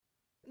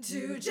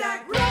Two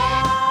Jack Bros.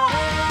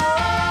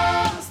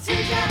 Two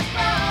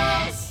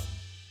Jack Bros.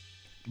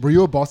 Were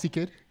you a bossy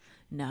kid?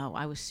 No,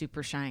 I was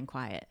super shy and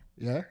quiet.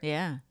 Yeah?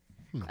 Yeah.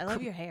 I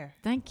love your hair.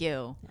 Thank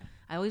you.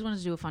 I always wanted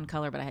to do a fun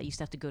color, but I used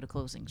to have to go to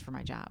closings for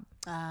my job.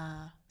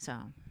 So,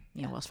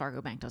 Wells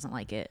Fargo Bank doesn't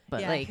like it.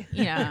 But,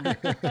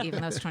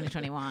 even though it's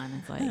 2021,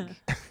 it's like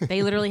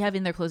they literally have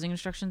in their closing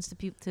instructions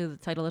to the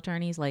title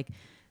attorneys, like,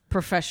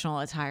 professional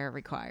attire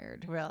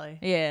required. Really?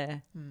 Yeah.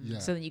 Yeah.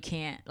 So then you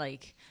can't,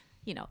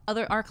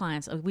 our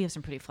clients, we have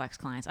some pretty flex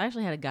clients. I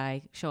actually had a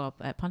guy show up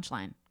at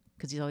Punchline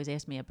because he's always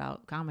asked me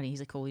about comedy. He's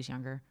like, cool, he's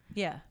younger.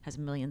 Yeah. Has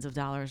millions of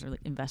dollars, or like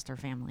investor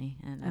family.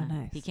 And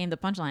nice. he came to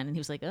Punchline and he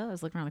was like, oh, I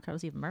was looking around the crowd to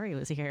see if Murray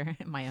was here,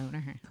 my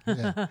owner.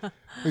 Yeah.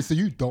 Wait, so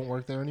you don't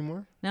work there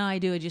anymore? No, I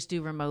do. I just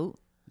do remote.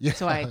 Yeah.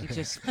 So I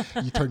just,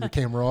 You turn your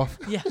camera off?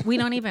 Yeah. we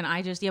don't even,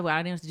 I didn't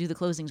have to do the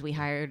closings. We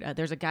hired,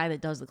 there's a guy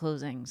that does the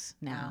closings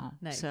now. Oh,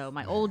 nice. So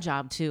my old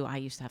job too, I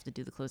used to have to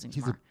do the closings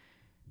He's more.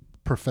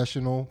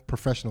 professional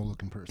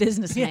looking person.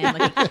 Businessman.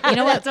 Like, you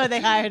know what? That's why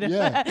they hired him.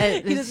 Yeah.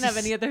 He doesn't have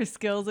any other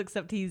skills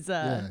except he's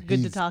good to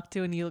he's- talk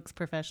to and he looks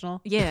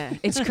professional. Yeah,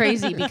 it's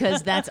crazy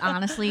because that's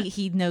honestly,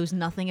 he knows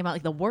nothing about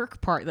like the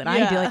work part that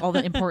I do, like all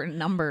the important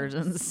numbers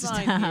and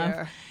Sign stuff.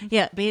 here.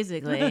 Yeah,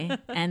 basically.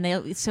 And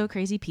it's so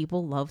crazy.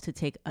 People love to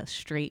take a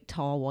straight,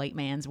 tall white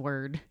man's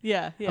word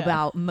Yeah.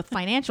 about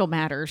financial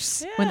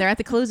matters. Yeah. When they're at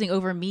the closing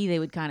over me, they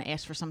would kind of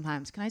ask for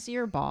sometimes, can I see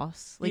your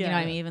boss? Like, you know what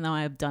I Yeah. mean? Even though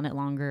I've done it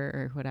longer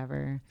or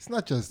whatever. It's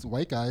not just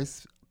white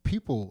guys.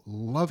 People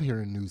love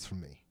hearing news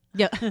from me.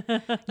 Yeah.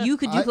 You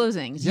could do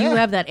closings. yeah, You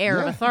have that air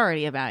of yeah.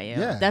 authority about you.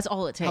 Yeah. That's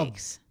all it How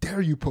takes.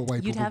 dare you put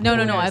white You'd people have before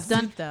No. Wear a I've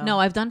done suit, though.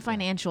 I've done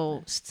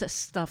financial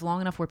stuff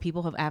long enough where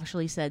people have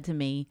actually said to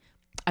me,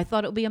 "I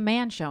thought it would be a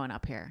man showing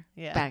up here."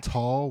 Yeah. Back.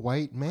 Tall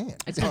white man.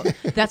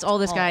 That's all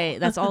this guy.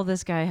 That's all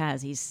this guy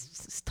has.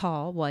 He's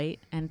tall, white,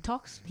 and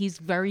talks. He's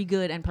very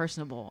good and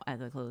personable at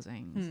the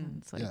closings. And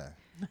it's like, Yeah.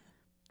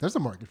 There's a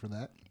market for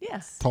that.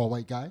 Yes. Tall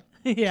white guy.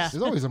 Yeah.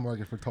 There's always a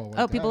market for tall white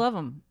guy. oh, people love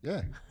him.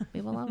 Yeah.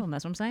 People love him.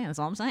 That's what I'm saying. That's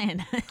all I'm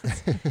saying.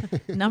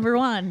 Number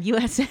one,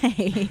 USA.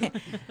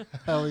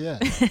 Hell yeah.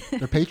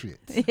 They're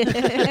patriots.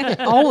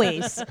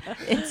 Always.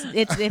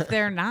 It's if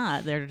they're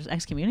not, they're just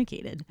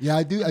excommunicated. Yeah,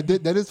 I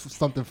did. That is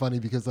something funny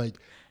because like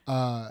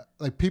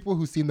people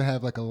who seem to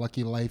have like a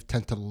lucky life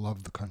tend to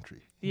love the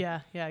country. Yeah.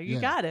 You Yeah.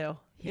 got to.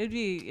 It'd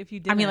be if you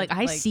did. I mean, like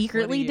I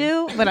secretly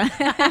do, but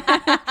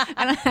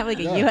I don't have like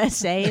a Yeah.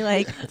 USA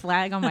like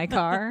flag on my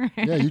car.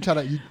 Yeah, you try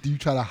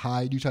to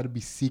hide. You try to be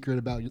secret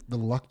about the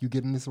luck you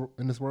get in this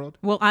world.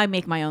 Well, I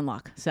make my own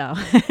luck, so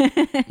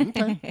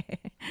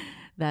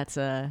that's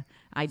I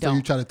So don't.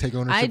 you try to take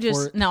ownership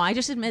for it. I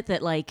just admit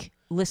that like.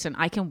 Listen,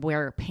 I can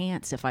wear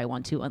pants if I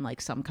want to,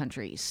 unlike some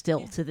countries.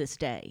 Still to this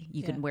day,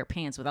 you can wear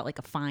pants without like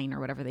a fine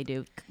or whatever they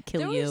do,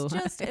 kill you.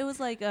 It was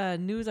like a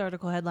news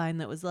article headline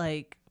that was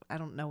like, I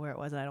don't know where it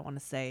was. And I don't want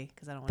to say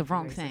because I don't want The to be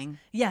wrong racist. thing.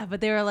 Yeah,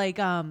 but they were like,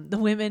 the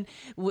women,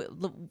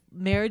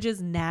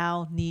 marriages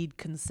now need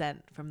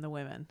consent from the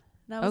women.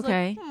 And I was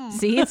Okay. like,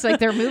 See, it's like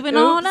they're moving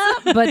on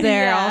up, but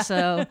they're Yeah.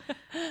 also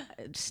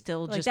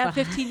still like just that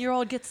behind.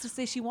 15-year-old gets to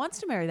say she wants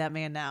to marry that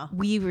man now.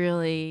 We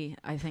really,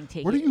 I think,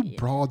 take What are it. you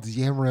broads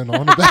yammering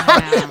on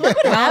about?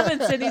 What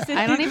happened, Cindy?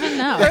 I don't even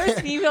know.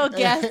 First female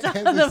guest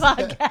on the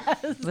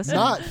podcast. Listen,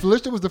 Not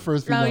Felicia was the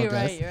first female No, you're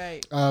guest.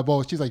 right. You're right.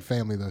 Well, she's like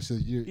family though, so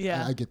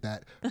Yeah. I get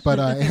that. But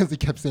Ansley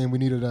kept saying we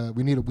need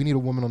a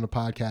woman on the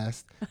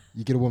podcast.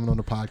 You get a woman on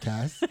the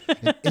podcast,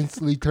 and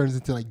instantly turns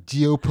into like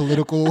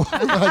geopolitical,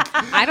 like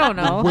I don't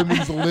know.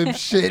 women's lib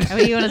shit. I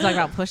mean, you want to talk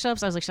about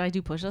push-ups? I was like, should I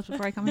do push-ups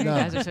before I come here? No.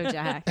 You guys are so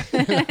jacked.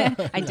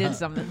 I did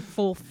some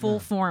full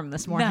form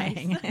this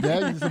morning. Yeah,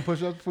 you did some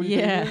push-ups before you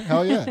Yeah. came here?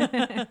 Hell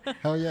yeah,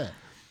 hell yeah.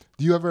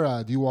 Do you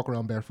ever do you walk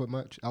around barefoot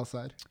much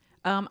outside?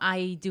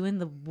 I do in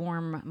the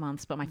warm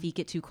months, but my feet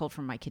get too cold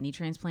from my kidney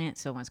transplant.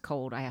 So when it's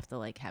cold, I have to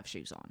like have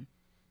shoes on.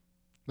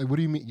 Like, what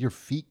do you mean? Your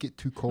feet get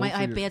too cold? I for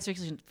have your- bad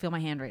circulation. Feel my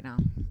hand right now.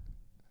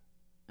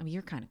 I mean,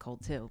 you're kind of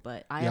cold too,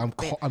 but I Yeah, have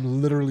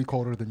I'm literally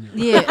colder than you.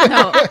 Yeah,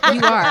 no,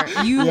 you are.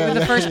 You Yeah, were the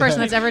yeah, first person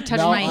yeah. that's ever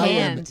touched Now my I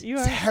am hand. You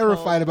are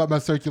terrified about my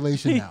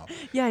circulation now.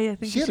 Yeah. I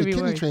think She you had a should be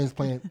kidney worried.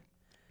 transplant,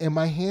 and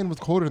my hand was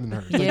colder than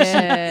hers.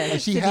 Yeah. Like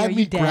she Cindy, are had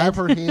me you dead? grab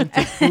her hand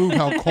to prove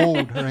how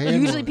cold her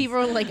hand Usually was. people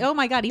are like, "Oh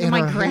my god!" Even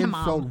and my her grandma.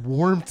 hand felt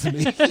warm to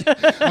me.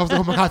 I was like,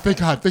 "Oh my god, thank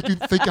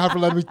God for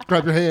letting me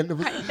grab your hand." It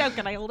was, No,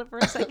 can I hold it for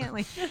a second?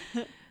 Like,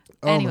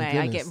 Oh my anyway,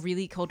 I goodness. get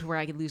really cold to where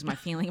I could lose my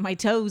feeling in my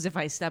toes if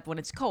I step when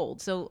it's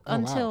cold. So Oh,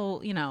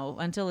 until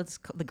until it's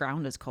the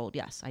ground is cold,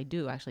 yes, I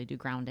do actually do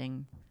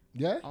grounding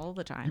yeah. all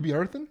the time. You be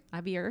earthing? I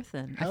be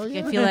earthing. Hell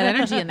yeah. I feel that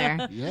energy in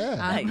there.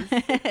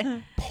 Yeah.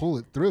 Pull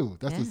it through.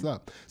 That's what's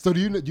up. So do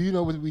you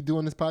know what we do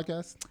on this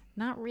podcast?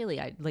 Not really.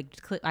 I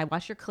I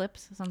watch your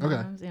clips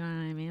sometimes. You know what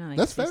I mean? I like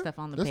That's see fair. stuff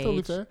on the That's page.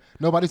 totally fair.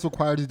 Nobody's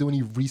required to do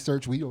any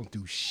research. We don't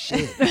do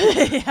shit.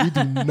 We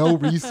do no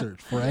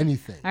research for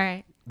anything. All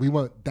right.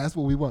 That's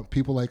what we want.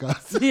 People like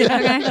us.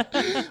 Okay.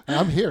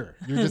 I'm here.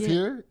 You're just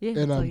here. Yeah, And,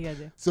 that's all you gotta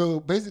do. so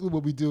basically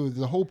what we do is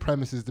the whole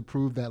premise is to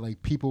prove that like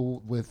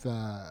people with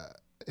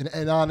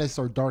an honest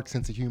or dark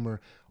sense of humor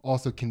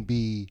also can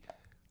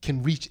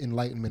reach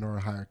enlightenment or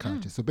a higher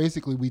conscious. So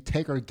basically, we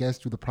take our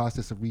guests through the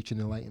process of reaching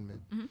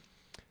enlightenment,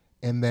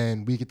 and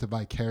then we get to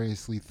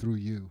vicariously through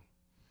you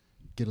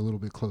get a little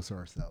bit closer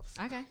ourselves.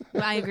 Okay.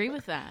 Well, I agree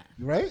with that.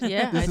 Right?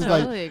 Yeah, This I is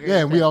totally agree. Yeah,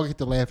 with and we that. all get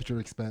to laugh at your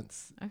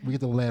expense. Okay. We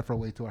get to laugh our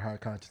way to a higher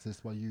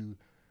consciousness while you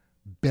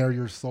bare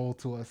your soul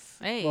to us.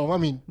 Hey. Well, I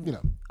mean, you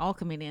know, All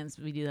comedians,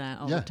 we do that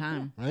all yeah, the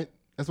time. right?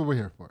 That's what we're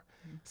here for.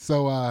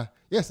 So,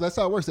 so that's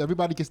how it works.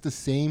 Everybody gets the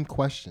same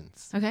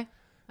questions. Okay.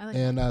 I like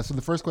And so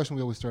the first question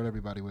we always start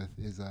everybody with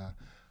is,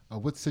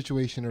 what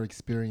situation or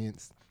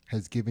experience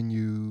has given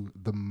you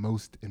the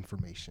most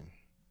information?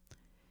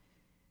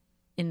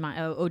 in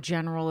my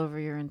general over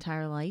your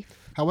entire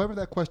life. However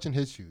that question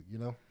hits you, you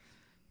know?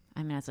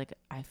 I mean, it's like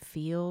I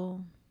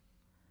feel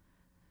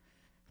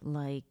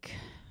like.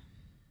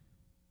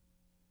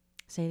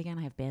 Say it again.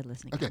 I have bad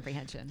listening Okay.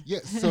 comprehension. Yeah,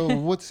 so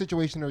what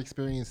situation or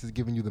experience has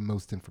given you the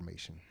most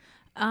information?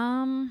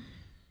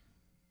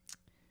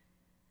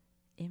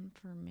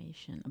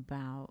 Information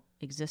about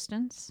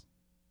existence.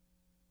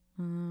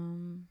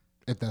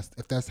 If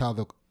that's how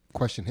the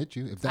question hit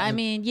you. If that I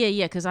mean,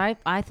 yeah, because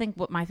I think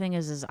what my thing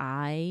is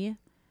I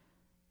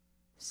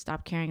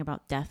stopped caring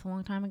about death a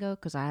long time ago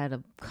because I had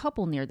a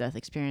couple near-death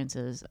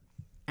experiences,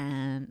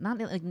 and not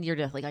like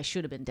near-death, like I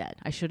should have been dead.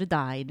 I should have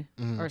died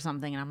or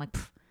something, and I'm like,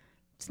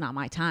 it's not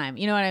my time.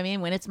 You know what I mean?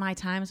 When it's my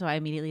time, so I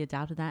immediately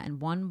adopted that. And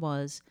one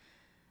was,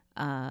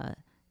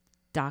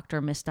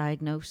 doctor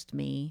misdiagnosed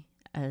me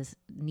as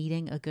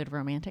needing a good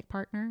romantic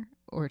partner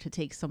or to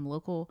take some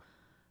local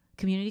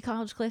community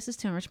college classes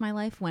to enrich my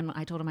life when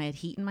I told him I had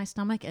heat in my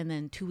stomach. And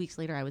then 2 weeks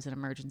later, I was in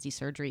emergency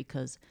surgery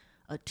because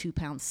a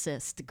 2-pound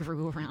cyst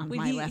grew around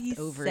my left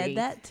ovary. He said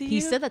that to you?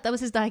 He said that. That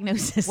was his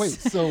diagnosis. Wait,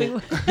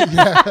 so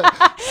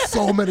yeah,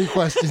 so many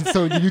questions.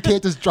 So you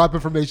can't just drop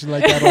information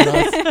like that on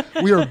us.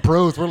 We are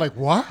bros. We're like,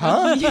 what?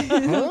 Huh?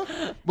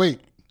 Huh?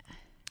 Wait.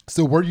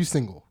 So were you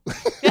single?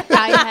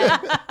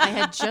 I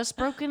had just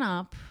broken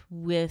up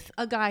with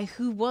a guy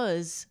who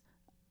was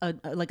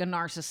like a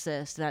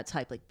narcissist, that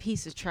type, like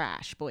piece of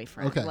trash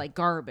boyfriend, Okay. like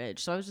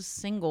garbage. So I was just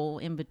single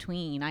in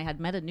between. I had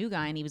met a new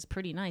guy and he was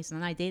pretty nice,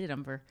 and then I dated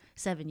him for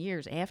 7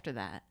 years after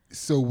that.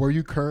 So were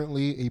you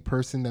currently a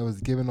person that was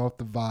giving off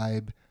the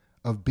vibe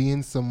of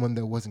being someone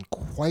that wasn't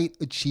quite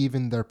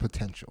achieving their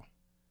potential?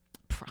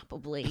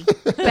 Probably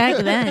back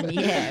then,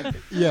 yeah.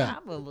 Yeah.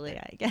 Probably,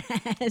 I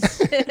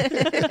guess.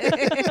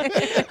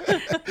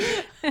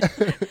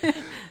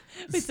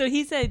 Wait, so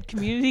he said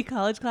community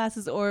college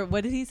classes, or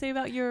what did he say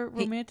about your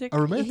romantic?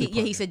 A romantic Yeah, he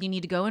partner. said you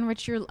need to go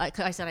enrich your.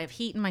 I said I have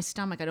heat in my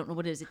stomach. I don't know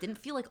what it is. It didn't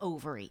feel like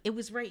ovary. It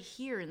was right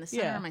here in the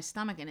center Yeah. of my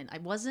stomach, and I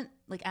wasn't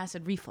like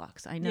acid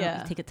reflux. I know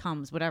Yeah. you take a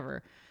Tums,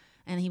 whatever.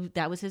 And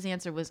that was his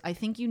answer was, I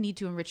think you need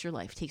to enrich your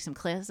life. Take some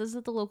classes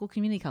at the local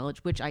community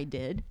college, which I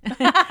did.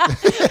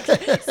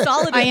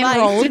 Solid I advice.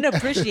 enrolled. Didn't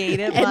appreciate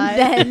it,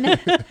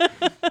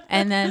 but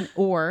and then,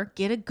 or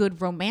get a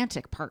good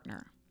romantic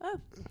partner.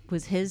 Oh.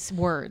 Was his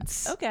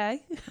words.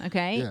 okay.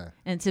 Okay. Yeah.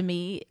 And to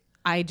me,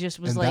 I just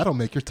was And like, that'll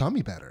make your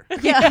tummy better.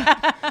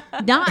 yeah,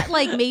 not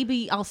like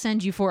maybe I'll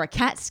send you for a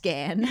CAT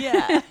scan.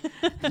 Yeah.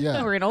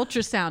 Yeah. Or an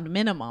ultrasound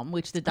minimum,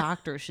 which the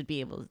doctor should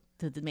be able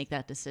to make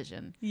that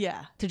decision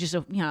Yeah. to just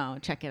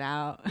check it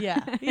out.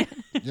 Yeah.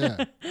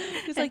 Yeah.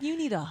 It's like, you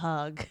need a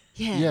hug.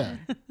 Yeah.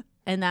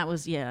 And that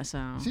was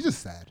so She's just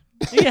sad.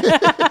 she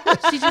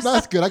just. No,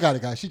 that's good. I got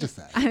it, guys. She's just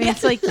sad. I mean,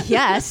 it's like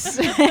yes.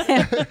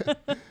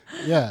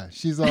 Yeah.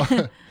 She's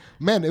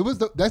man,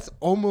 that's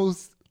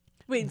almost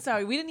Wait,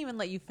 sorry, we didn't even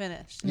let you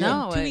finish.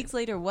 No, 2 wait. weeks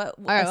later, what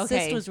right, a cyst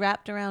okay. was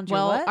wrapped around your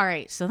Well, what? all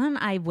right. So then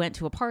I went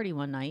to a party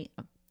one night.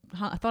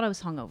 I thought I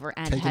was hungover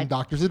and taking had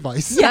doctor's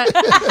advice. Yeah.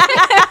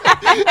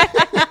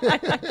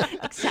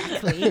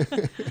 Exactly.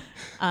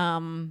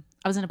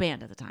 I was in a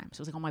band at the time, so it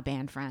was like all my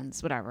band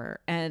friends, whatever,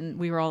 and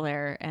we were all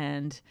there.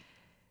 And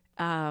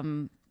I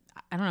don't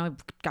know, I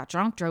got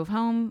drunk, drove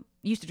home.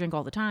 Used to drink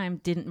all the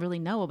time. Didn't really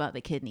know about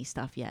the kidney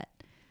stuff yet,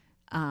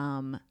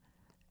 and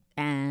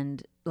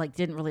like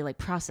didn't really like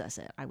process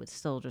it. I would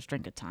still just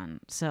drink a ton,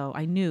 so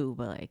I knew,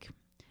 but like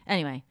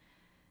anyway.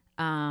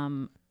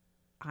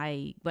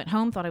 I went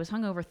home, thought I was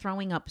hungover,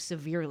 throwing up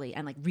severely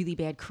and like really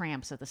bad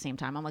cramps at the same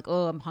time. I'm like,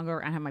 oh, I'm hungover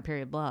and I have my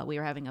period, blah. We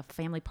were having a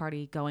family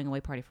party, going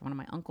away party for one of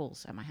my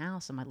uncles at my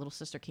house, and my little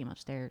sister came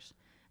upstairs.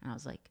 And I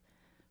was like,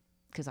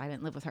 because I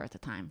didn't live with her at the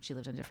time. She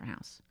lived in a different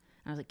house.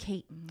 And I was like,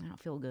 Kate, I don't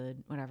feel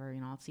good, whatever,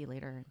 I'll see you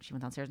later. And she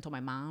went downstairs and told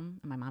my mom,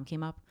 and my mom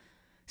came up,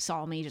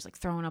 saw me just like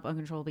throwing up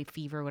uncontrollably,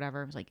 fever,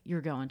 whatever. I was like,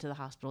 you're going to the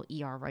hospital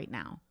ER right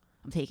now.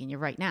 I'm taking you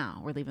right now.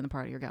 We're leaving the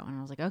party. You're going. And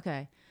I was like,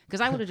 okay.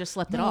 Because I would have just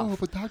slept it No, off.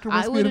 but doctor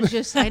I wants me would to have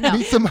just, I know.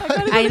 meet somebody.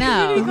 I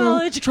know.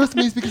 No, trust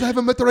me, it's because I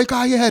haven't met the right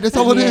guy yet. That's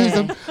all it is.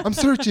 Yeah. I'm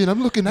searching.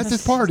 I'm looking at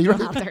this party. Still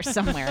Right? out there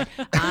somewhere.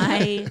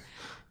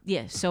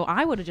 So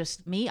I would have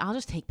I'll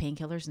just take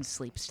painkillers and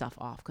sleep stuff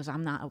off because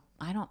I'm not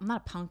a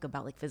punk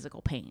about like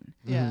physical pain.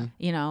 Yeah.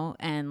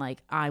 And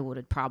like I would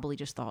have probably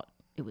just thought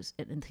it was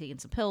and taken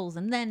some pills,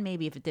 and then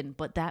maybe if it didn't,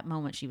 but that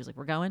moment she was like,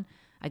 we're going.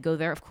 I go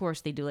there. Of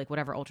course they do like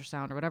whatever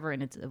ultrasound or whatever.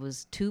 And it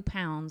was 2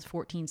 pounds,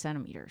 14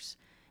 centimeters.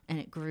 and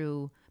it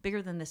grew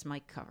bigger than this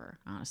mic cover,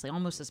 honestly,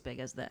 almost as big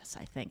as this,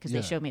 I think, because Yeah.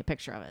 they showed me a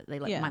picture of it. They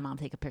let Yeah. my mom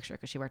take a picture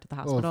because she worked at the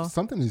Well, hospital. if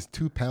something is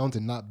 2 pounds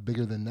and not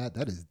bigger than that,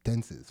 that is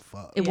dense as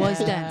fuck. It was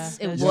Yeah. dense.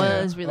 It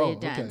Yeah. was really Oh, okay.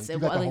 dense. You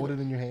It got to was hold it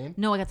in your hand?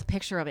 No, I got the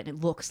picture of it, and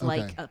it looks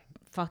like Okay. a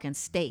fucking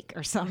steak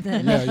or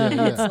something.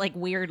 Yeah. It's like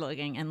weird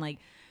looking, and like,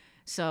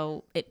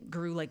 so it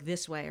grew like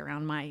this way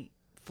around my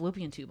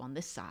fallopian tube on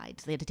this side.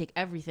 So they had to take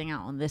everything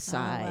out on this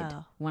side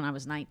wow. when I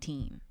was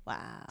 19.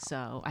 Wow.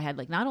 So I had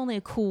like not only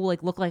a cool,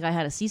 like, look like I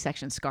had a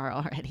C-section scar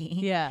already.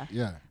 Yeah.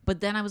 Yeah. But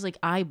then I was like,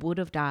 I would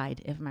have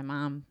died if my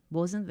mom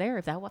wasn't there.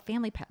 If that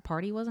family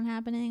party wasn't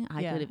happening,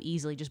 I Yeah. could have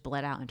easily just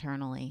bled out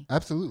internally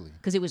Absolutely.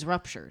 because it was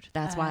ruptured.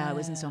 That's why I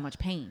was in so much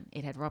pain.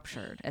 It had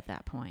ruptured at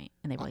that point,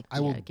 and they were like, I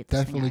will get this thing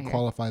out definitely here."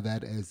 qualify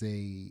that as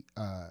a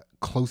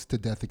close to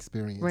death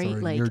experience. Right, Or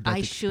a like near-death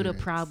I should have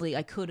experience.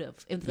 I could have.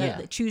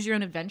 Yeah. Choose your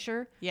own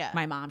adventure. Yeah.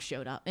 My mom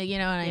showed up. You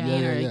know what I Yeah.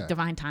 mean? Yeah, Or yeah, like yeah.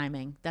 divine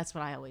timing. That's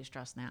what I always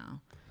trust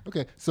now.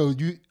 Okay, so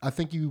I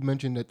think you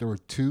mentioned that there were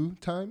 2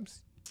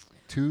 times,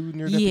 2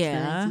 near-death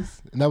Yeah.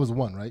 experiences, and that was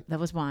one, right? That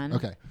was one.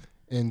 Okay,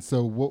 and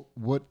so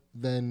what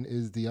then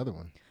is the other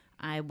one?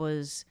 I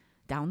was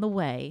down the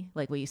way,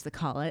 like we used to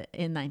call it,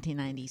 in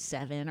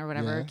 1997 or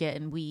whatever, Yeah.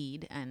 getting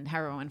weed and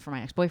heroin for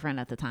my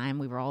ex-boyfriend at the time.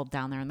 We were all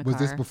down there in the Was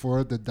car. this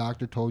before the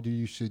doctor told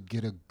you should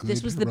get a good?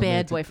 This was the bad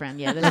romantic- boyfriend.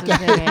 Yeah, this was the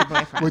bad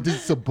boyfriend. Wait,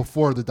 so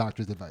before the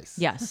doctor's advice.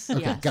 Yes. Okay,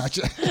 yes.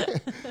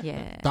 gotcha.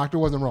 Yeah. Doctor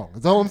wasn't wrong.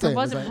 That's all I'm saying. It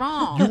wasn't It's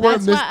wrong. You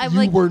weren't That's why I'm you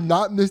like, were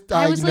not misdiagnosed.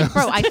 I was like,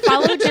 bro, I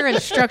followed your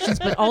instructions,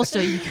 but also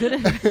you could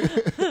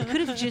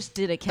have just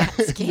did a CAT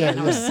scan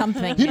or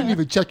something. He didn't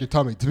even check your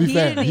tummy. To be He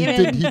fair, didn't he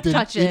even didn't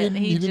touch He it. didn't,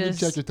 He he didn't even just-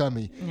 check your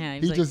tummy. Yeah, he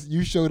he was just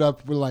you showed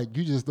up with like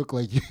you just look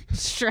like you.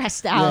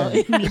 stressed out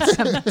Yeah. and needs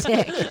some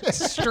dick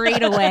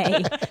straight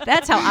away.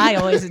 That's how I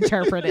always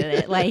interpreted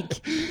it.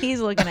 Like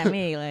he's looking at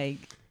me like,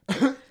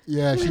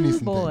 Yeah, she needs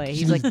some boy, dick. She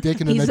he's needs like dick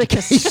and an he's like a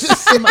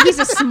education. he's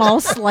a small,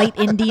 slight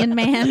Indian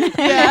man.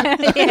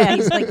 Yeah,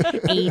 he's like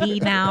 80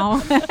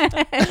 now.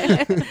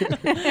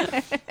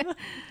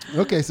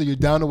 Okay, so you're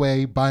down the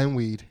way buying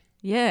weed.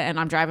 Yeah, and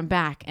I'm driving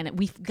back, and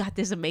we got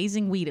this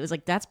amazing weed. It was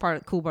like that's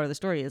cool part of the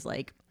story is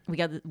like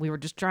we were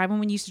just driving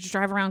when you used to just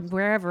drive around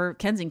wherever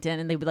Kensington,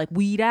 and they'd be like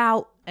weed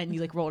out, and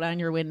you like roll down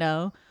your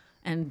window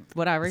and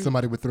whatever.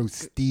 Somebody would throw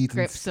seeds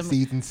Grip some-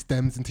 and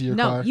stems into your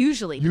No, car.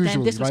 usually. But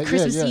then this was right?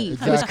 Christmas Yeah,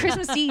 Eve. It was exactly.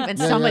 Christmas Eve, and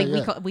Yeah, somebody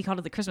yeah. we called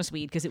it the Christmas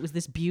weed because it was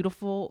this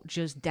beautiful,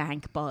 just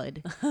dank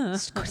bud,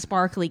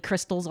 sparkly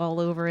crystals all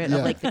over it, Yeah.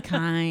 of like the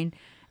kind,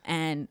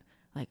 and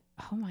like,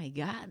 oh my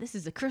god, this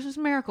is a Christmas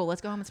miracle.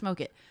 Let's go home and smoke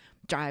it.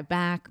 Drive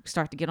back,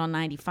 start to get on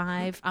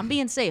 95. I'm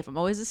being safe. I'm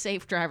always a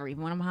safe driver,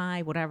 even when I'm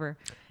high, whatever.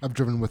 I've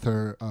driven with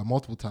her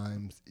multiple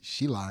times.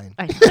 She lying.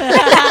 I'm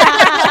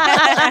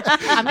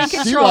in She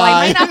control. I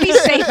lied. might not be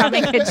safe. I'm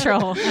in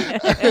control.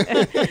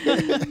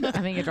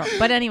 I'm in control.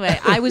 But anyway,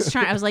 I was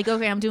like,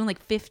 okay, I'm doing like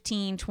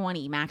 15,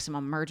 20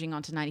 maximum, merging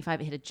onto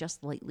 95. It had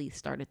just lately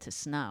started to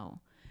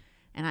snow.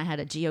 And I had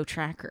a Geo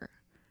Tracker.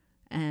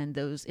 And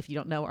those, if you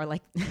don't know, are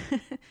like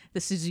the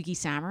Suzuki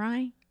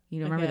Samurai.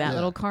 You remember that Yeah.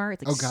 little car?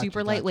 It's like Gotcha,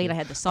 super lightweight. gotcha. I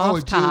had the soft Oh,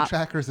 a top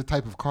Geo-Tracker is a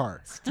type of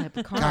car. type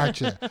of car.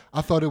 Gotcha.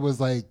 I thought it was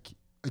like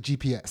a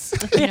GPS.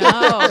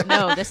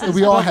 No, this is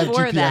We all had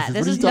before GPSs. that. What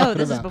This are you is talking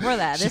this is about? before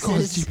that. She This calls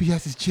is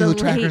GPS's the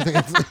Geo-Trackers.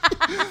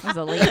 it was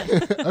a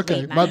late. Okay,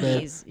 late my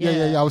bad. 90s.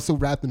 Yeah. I was so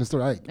wrapped in the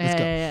story. All right, let's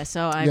go. Yeah.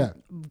 So I Yeah.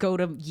 go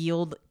to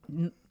yield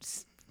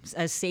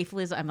as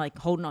safely as I'm like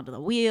holding onto the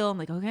wheel. I'm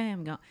like, okay,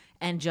 I'm going.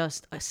 And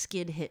just a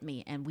skid hit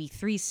me, and we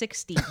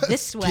 360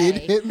 this way. Skid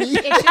hit me?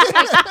 It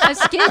just like a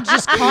skid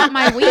just caught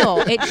my wheel.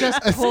 It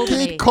just A pulled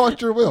skid me.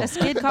 caught your wheel. A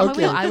skid caught my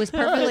Okay. wheel.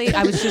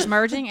 I was just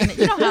merging, and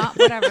you know how,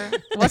 whatever.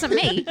 It wasn't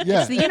me.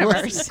 Yeah, It's the of course-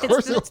 universe. of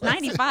course it It's was.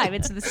 95.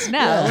 It's the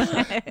snow.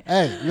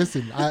 Hey,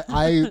 listen,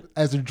 I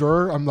as a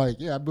juror, I'm like,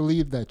 yeah, I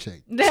believe that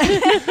chick.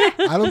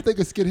 I don't think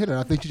a skid hit her.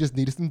 I think she just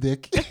needed some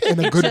dick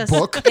and a good Just-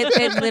 book.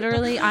 It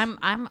literally, I'm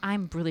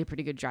really a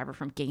pretty good driver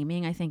from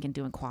gaming, I think, and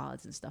doing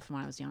quads and stuff when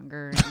I was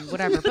younger and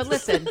whatever. But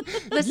listen,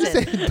 You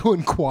said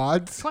doing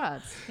quads?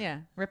 quads, yeah,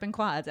 ripping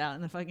quads out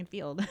in the fucking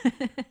field.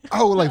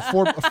 Oh, like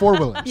four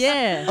wheelers.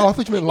 Yeah. Oh, I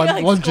thought you meant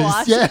like lunges.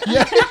 squats? Yeah.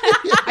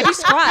 I do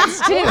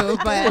squats too, Damn,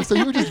 but so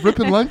you were just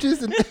ripping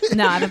lunges and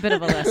no, I'm a bit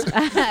of a lisp.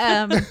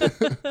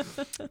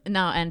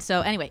 No, and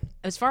so anyway,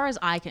 as far as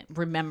I can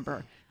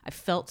remember, I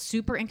felt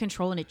super in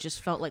control, and it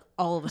just felt like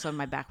all of a sudden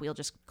my back wheel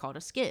just caught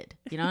a skid.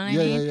 You know what I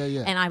Yeah, mean?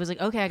 yeah. And I was like,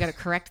 okay, I got to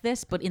correct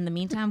this. But in the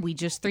meantime, we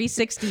just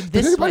 360 Did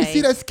this anybody way.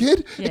 see that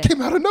skid? Yeah. It came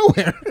out of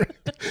nowhere.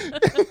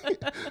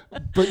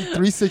 But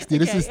 360,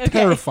 this is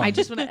terrifying. I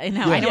just want to.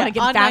 No, Yeah. I don't want to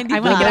On get back. I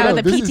want 95. to get out of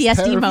the This is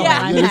PTSD moment terrifying.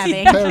 I'm Yeah, this is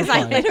having because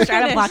terrifying. I'm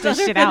trying to block this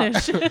shit out.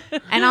 Finish.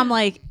 And I'm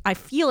like, I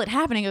feel it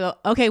happening. I go,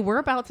 okay, we're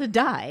about to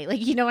die.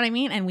 Like, you know what I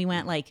mean? And we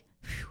went like,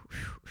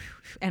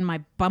 and my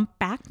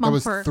back That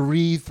was bumper.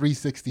 360s for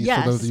those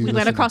Yes, of you we went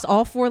listening. across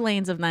all 4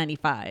 lanes of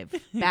 95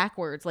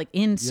 backwards, like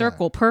in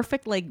circle,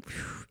 perfect. Like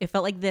it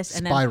felt like this,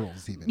 and then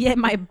Spirals even. yeah,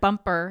 my back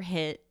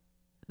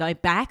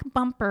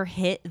bumper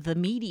hit the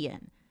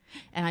median,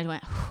 and I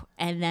went,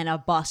 and then a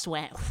bus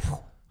went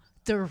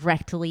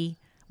directly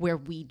where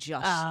we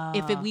just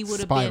if we would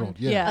have Spiraled,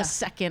 been yeah. a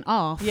second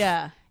off,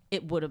 Yeah.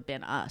 it would have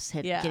been us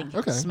Yeah. getting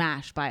Okay.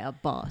 smashed by a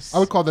bus. I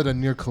would call that a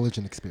near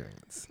collision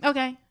experience.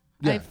 Okay.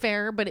 Yeah.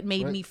 Fair, but it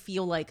made Right. me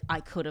feel like I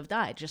could have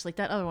died, just like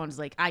that other one's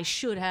like I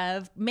should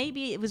have.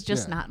 Maybe it was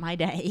just Yeah. not my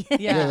day.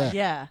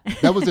 Yeah.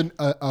 That was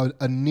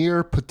a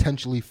near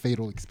potentially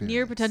fatal experience.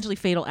 Near potentially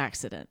fatal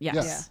accident.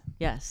 Yes.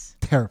 Yeah. Yes.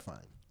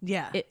 Terrifying.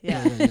 Yeah. It-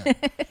 Yeah. Yeah.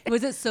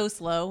 Was it so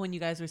slow when you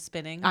guys were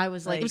spinning? I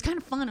was like, it was kind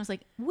of fun. I was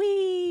like,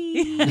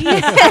 wee, Oh,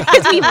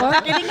 because we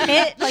weren't getting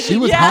hit. Like She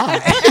was high.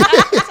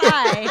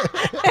 high.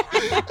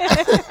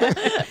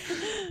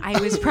 I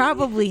was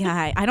probably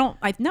high.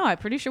 I'm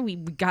pretty sure we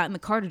got in the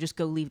car to just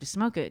go leave to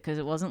smoke it because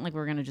it wasn't like we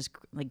were going to just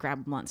like grab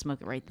a blunt and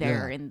smoke it right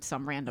there Yeah. in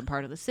some random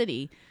part of the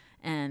city.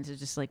 And it's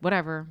just like,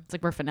 whatever. It's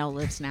like where Fennell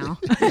lives now.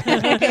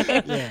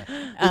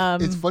 Yeah.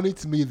 It's funny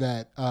to me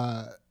that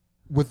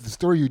with the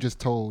story you just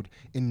told,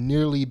 in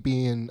nearly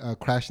being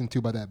crashed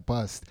into by that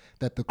bus,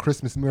 that the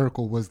Christmas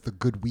miracle was the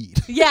good weed.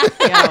 Yeah.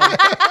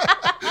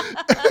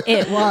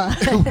 It was.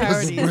 It was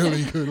Priorities.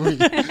 really good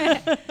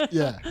weed.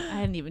 Yeah.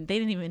 They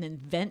didn't even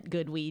invent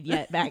good weed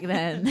yet back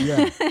then.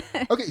 Yeah.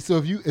 Okay, so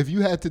if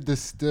you had to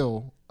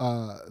distill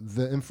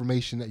the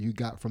information that you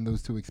got from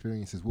those two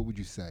experiences, what would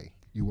you say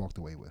you walked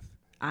away with?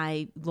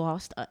 I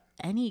lost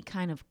any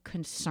kind of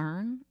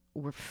concern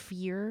or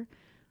fear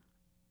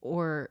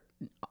or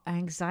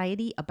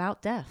anxiety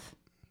about death.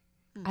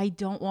 I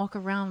don't walk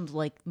around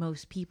like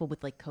most people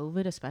with like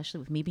COVID, especially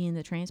with me being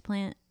the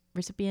transplant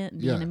recipient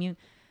and being Yeah. immune.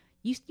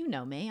 You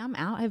know me. I'm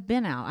out. I've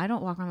been out. I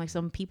don't walk around like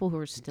some people who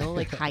are still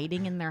like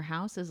hiding in their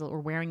houses or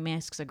wearing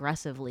masks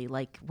aggressively,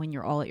 like when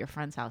you're all at your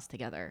friend's house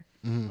together,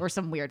 or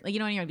some weird. Like, you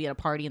know, when you're gonna be at a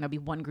party and there'll be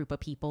one group of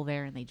people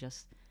there and they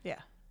just. Yeah.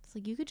 It's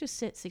like you could just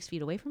sit 6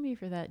 feet away from me if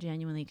you're that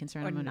genuinely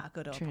concerned. Or I'm gonna not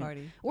go to a try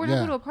party. Or Yeah.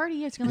 not go to a party.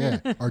 Yeah, it's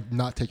gonna. Yeah. Or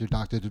not take your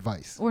doctor's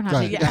advice. Or not Go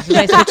take ahead. your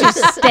advice, which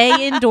is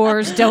stay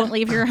indoors. Don't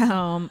leave your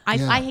home.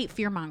 Yeah. I hate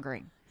fear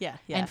mongering. Yeah.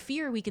 And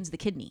fear weakens the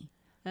kidney.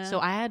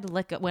 So I had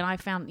to when I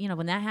found,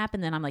 when that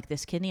happened, then I'm like,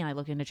 this kidney, and I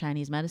looked into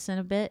Chinese medicine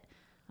a bit.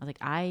 I was like,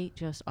 I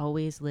just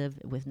always live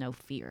with no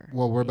fear.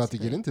 Well, we're about to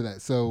get basically. into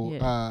that. So,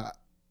 Yeah.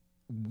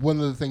 one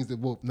of the things that,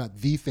 well, not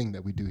the thing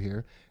that we do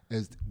here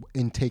is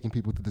in taking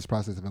people through this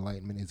process of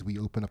enlightenment is we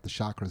open up the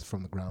chakras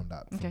from the ground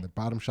up, Okay. from the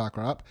bottom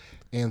chakra up.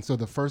 And so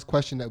the first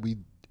question that we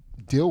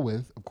deal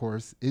with, of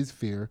course, is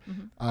fear.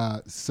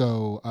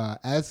 So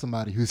as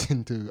somebody who's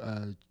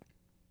into,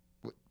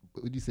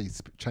 what would you say,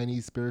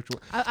 Chinese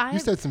spiritual? You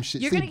said some shit.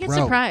 You're Say going to get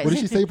bro. surprised. What did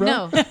she say, bro?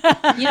 No.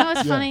 You know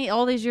what's Yeah. funny?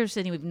 All these years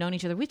sitting, we've known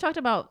each other. We've talked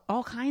about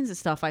all kinds of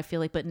stuff, I feel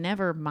like, but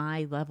never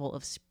my level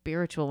of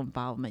spiritual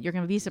involvement. You're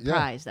going to be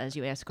surprised as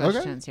you ask Okay.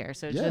 questions here.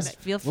 So Yeah. just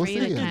feel We'll free see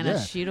to it. kind of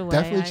Yeah. shoot away.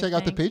 Definitely I check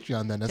out the think.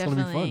 Patreon then. That's going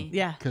to be Definitely. fun.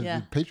 Yeah. Because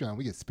Yeah. the Patreon,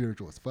 we get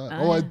spiritual as fuck.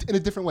 Oh, yeah. In a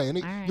different way. And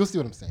All right. you'll see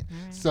what I'm saying.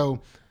 All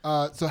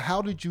right. So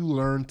how did you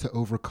learn to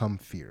overcome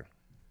fear?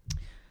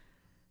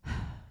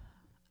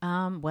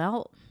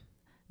 Well,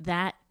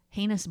 that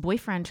heinous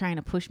boyfriend trying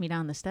to push me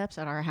down the steps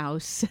at our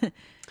house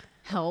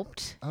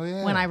helped. Oh,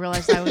 yeah. When I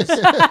realized I was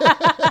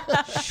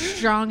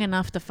strong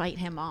enough to fight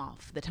him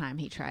off the time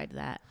he tried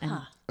that. And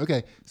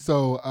Okay.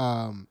 So,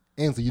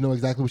 Ansley, you know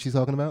exactly what she's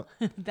talking about?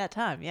 That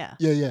time. Yeah.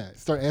 Yeah.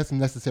 Start asking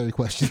necessary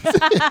questions.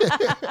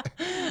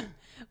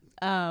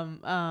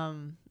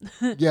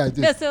 Yeah.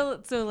 Just,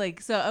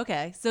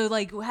 Okay. So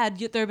like,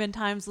 there been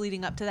times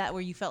leading up to that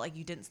where you felt like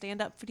you didn't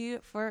stand up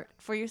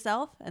for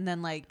yourself, and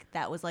then like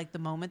that was like the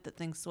moment that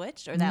things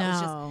switched, or that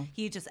was No. just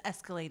he just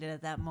escalated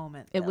at that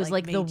moment. it that, was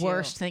like the made you-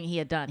 worst thing he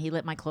had done. He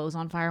lit my clothes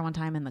on fire one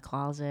time in the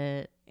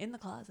closet. in the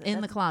closet.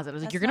 In the closet. I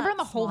was like, that's you're going to burn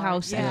not the whole smart.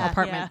 house and Yeah,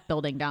 apartment yeah.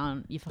 building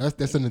down. You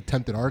that's an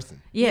attempted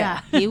arson.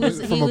 Yeah. He was,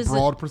 From he a was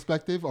broad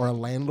perspective or a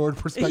landlord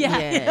perspective?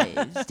 yeah,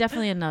 he's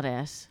definitely a nut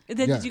ass. And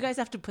then Yeah. did you guys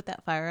have to put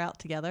that fire out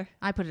together?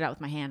 I put it out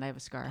with my hand. I have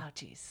a scar. Oh,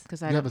 jeez.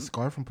 Because You I have a don't,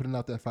 scar from putting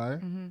out that fire?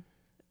 Mm-hmm.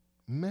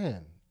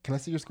 Man, can I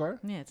see your scar?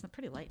 yeah, it's not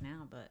pretty light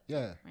now, but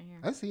Yeah. right here.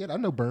 I see it. I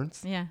know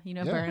burns. Yeah, you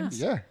know Yeah.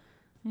 burns. Yeah.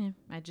 Yeah,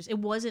 it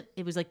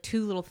was like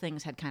two little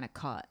things had kind of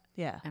caught.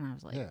 Yeah. And I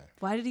was like, Yeah.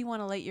 Why did he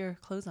want to light your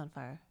clothes on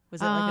fire?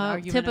 Was it like an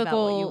argument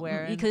typical, about what you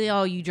wear?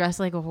 because you dress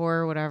like a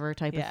whore, whatever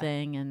type Yeah. of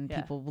thing, and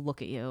Yeah. people will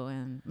look at you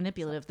and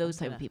manipulative. Those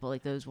type of people,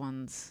 like those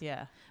ones.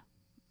 Yeah.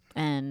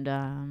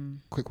 And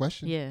Quick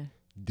question. yeah,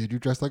 Did you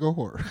dress like a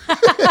whore?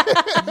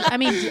 I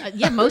mean,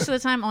 yeah, most of the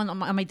time on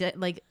my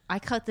like I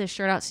cut this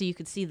shirt out so you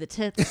could see the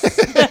tits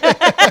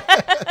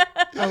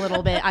a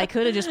little bit. I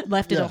could have just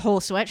left it Yeah. a whole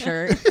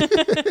sweatshirt.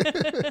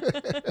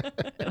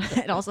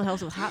 It also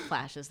helps with hot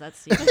flashes.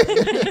 That's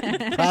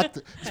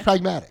It's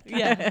pragmatic.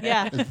 Yeah.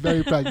 Yeah. It's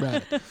very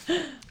pragmatic.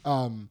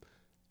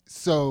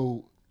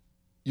 So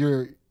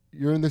you're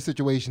in this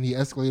situation. He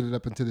escalated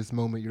up into this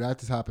moment. You're at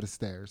the top of the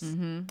stairs.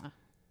 Mm-hmm.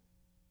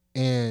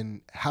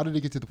 And how did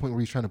it get to the point where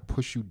he's trying to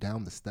push you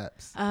down the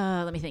steps?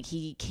 Let me think.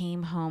 He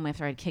came home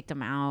after I'd kicked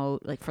him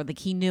out. Like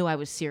he knew I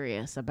was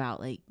serious about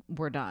like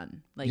we're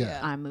done. Like Yeah.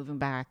 I'm moving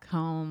back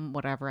home.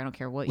 Whatever. I don't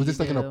care what. Was you this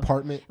like an do.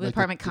 apartment? It was like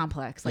apartment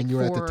complex. Like and you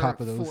were at the fourth- top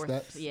of those fourth-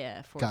 steps?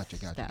 Yeah. Fourth Gotcha.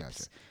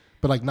 steps.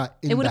 but like not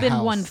in It would the have been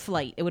house. one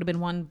flight. It would have been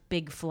one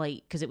big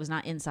flight because it was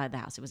not inside the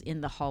house. It was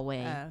in the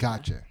hallway.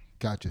 Gotcha.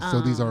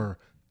 So these are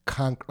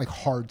like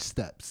hard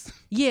steps.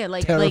 Yeah,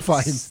 like Terrifying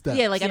like, steps.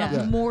 Yeah, like I Yeah.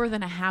 don't more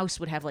than a house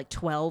would have like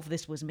 12.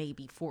 This was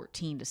maybe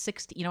 14 to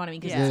 16. You know what I mean?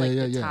 Because Yeah. it's like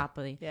Yeah, the yeah. top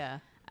of the Yeah.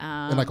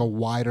 And like a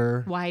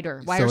wider.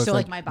 wider, it's so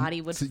like my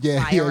body would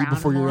yeah, fly around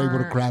before you're able to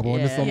more. grab onto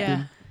Yeah. something,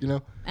 Yeah. you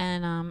know?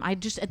 And I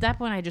just at that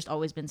point I just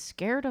always been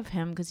scared of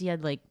him because he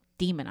had like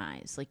demon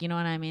eyes, like you know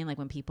what I mean, like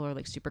when people are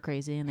like super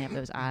crazy and they have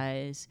those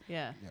eyes.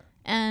 Yeah.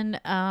 And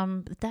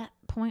at that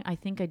point, I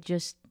think I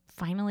just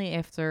finally,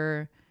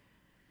 after,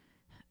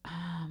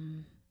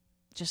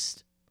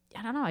 just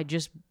I don't know, I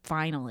just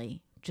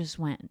finally just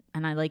went,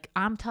 and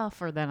I'm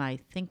tougher than I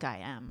think I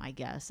am, I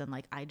guess. And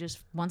like I just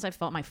once I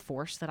felt my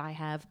force that I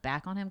have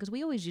back on him, because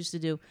we always used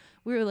to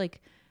we were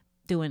like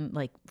doing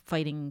like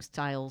fighting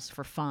styles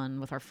for fun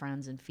with our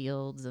friends in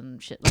fields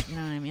and shit, like you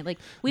know what I mean. Like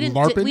we didn't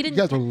LARPing? we didn't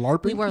You guys were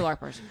LARPing? we were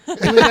LARPers. We would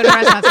go to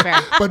restaurants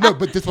fair.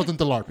 but this wasn't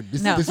the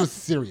LARPing. No. This was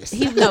serious.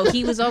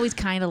 He was always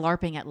kind of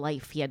LARPing at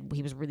life. He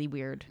was really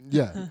weird.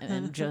 yeah.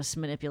 And just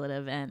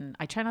manipulative, and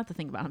I try not to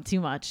think about him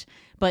too much,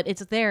 but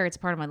it's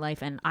part of my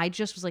life, and I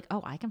just was like,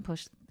 oh, I can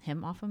push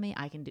him off of me.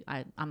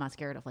 I'm not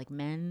scared of like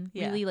men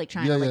really like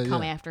trying Yeah, to like yeah,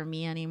 come yeah. after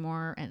me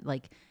anymore, and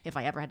like if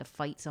I ever had to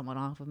fight someone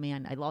off of me,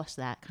 and I lost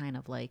that kind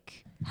of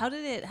like How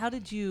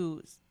did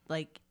you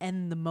like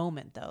end the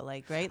moment though?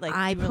 Like, right? Like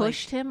I you were,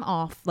 pushed him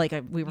off, like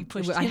we were You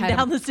pushed I him had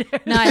down the stairs.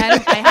 No, I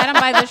had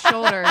him by the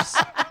shoulders.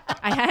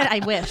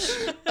 I wish.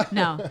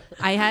 No,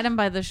 I had him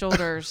by the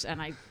shoulders,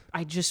 and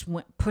I just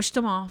pushed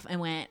him off and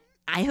went,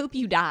 I hope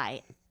you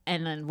die.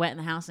 And then went in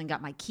the house and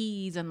got my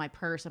keys and my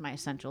purse and my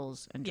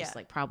essentials and just Yeah.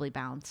 like probably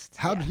bounced.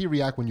 How did he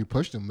react when you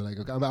pushed him? Like,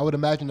 I would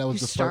imagine that was He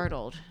was the first.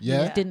 startled.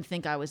 Yeah? He didn't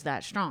think I was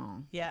that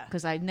strong. Yeah.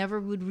 Because I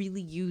never would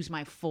really use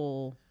my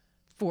full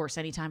force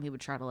anytime he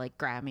would try to like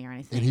grab me or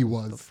anything. And he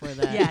was. Before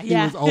that. Yeah. He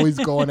was always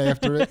going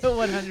after it.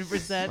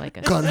 100%. Like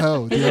a, Gun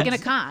ho. it's you like know? an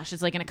Akash.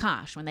 It's like an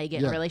Akash when they get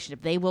in Yeah. a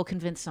relationship. They will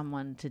convince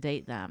someone to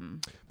date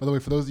them. By the way,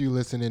 for those of you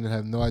listening and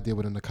have no idea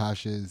what an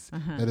Akash is,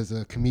 Uh-huh. that is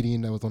a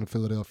comedian that was on the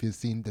Philadelphia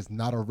scene. That's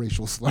not a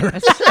racial slur.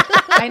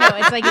 I know.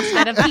 It's like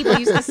instead of people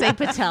used to say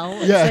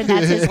Patel, Yeah. and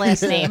that's his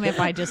last name if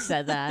I just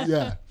said that.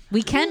 yeah.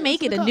 We can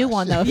make it a new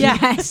one though if Yeah. you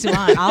guys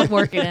want. I'll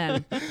work it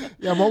in.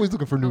 Yeah, I'm always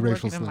looking for new I'll work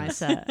racial it in my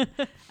slurs. set.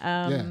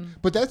 Yeah,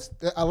 but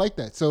I like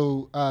that.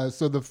 So,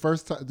 so the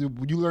first time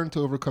you learn to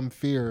overcome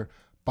fear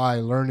by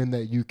learning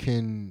that you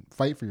can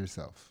fight for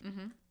yourself.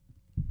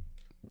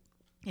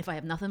 If I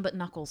have nothing but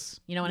knuckles,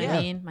 you know what Yeah.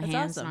 I mean? My That's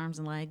hands awesome. and arms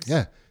and legs.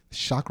 Yeah,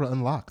 chakra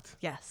unlocked.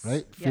 Yes.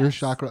 Right, fear Yes.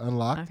 chakra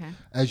unlocked. Okay.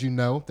 As you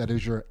know, that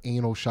is your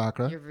anal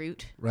chakra. Your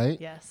root. right?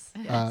 Yes.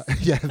 Yeah,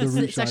 the It's,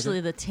 root it's chakra.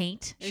 actually the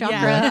taint Yeah. chakra.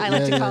 Yeah, I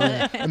like to call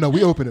it. No,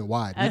 we open it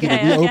wide. We,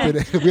 Okay, we okay. open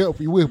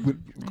it. We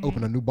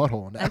open a new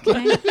butthole on that.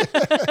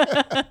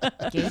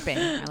 Okay. Gaping.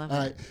 I love All it.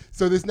 right.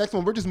 So this next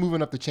one, we're just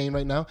moving up the chain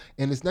right now,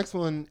 and this next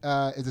one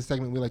is a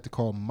segment we like to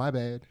call "My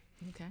Bad."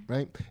 Okay.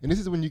 Right? And this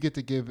is when you get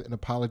to give an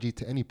apology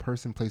to any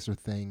person, place, or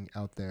thing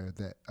out there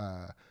that,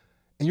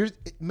 and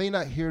it may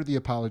not hear the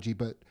apology,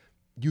 but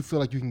you feel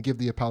like you can give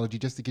the apology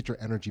just to get your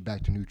energy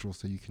back to neutral,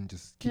 so you can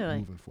just keep Yeah,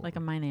 moving forward. like a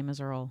My Name Is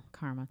Earl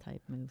karma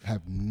type move.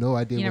 Have no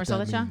idea You what never saw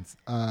that that show? means.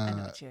 I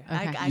know what you're.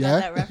 I okay. got Yeah?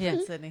 that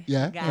reference, Sydney.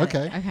 Yeah. Got it.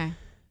 Okay. Okay.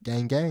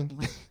 Gang, gang.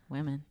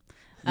 Women.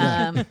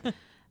 Yeah.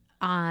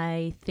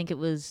 I think it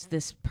was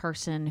this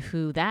person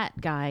who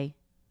that guy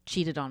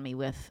cheated on me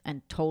with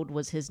and told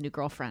was his new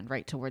girlfriend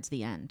right towards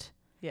the end.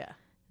 Yeah.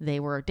 They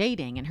were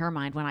dating in her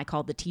mind when I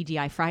called the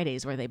TGI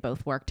Fridays where they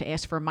both worked to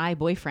ask for my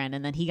boyfriend.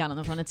 And then he got on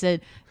the phone and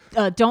said,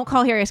 don't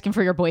call here asking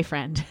for your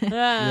boyfriend.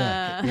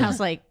 Yeah. And I was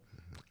like,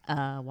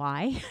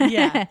 why?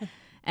 Yeah.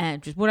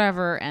 And just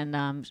whatever. And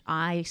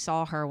I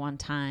saw her one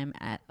time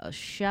at a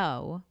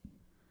show,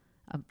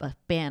 a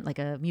band, like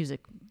a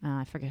music,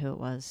 I forget who it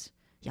was,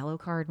 Yellow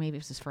Card, maybe it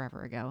was just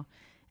forever ago.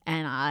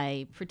 And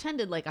I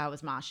pretended like I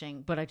was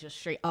moshing, but I just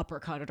straight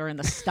uppercutted her in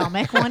the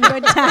stomach one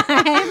good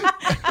time.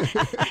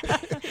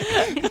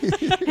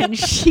 And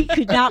she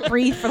could not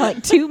breathe for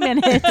like 2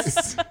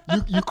 minutes.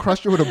 You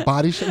crushed her with a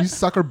body shot. You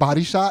sucker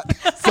body shot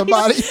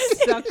somebody.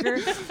 Sucker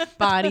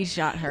body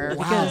shot her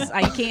Wow. because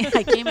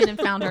I came in and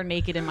found her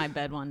naked in my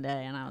bed one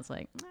day, and I was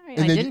like, all right.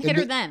 And I then- didn't and hit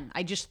her then- then.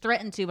 I just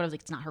threatened to, but I was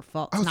like, it's not her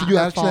fault. It's Oh, so not you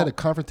her actually fault. had a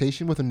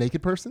confrontation with a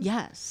naked person?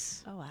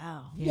 Yes. Oh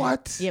wow. Yeah.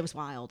 What? Yeah, it was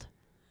wild.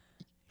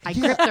 I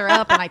Yeah. gripped her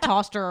up and I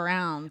tossed her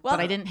around, but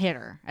Well- I didn't hit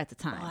her at the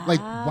time. Like,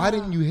 why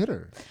didn't you hit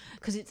her?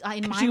 Because it's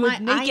in my she was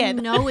mind, I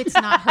naked. know it's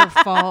not her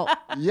fault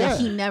Yeah.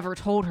 that he never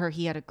told her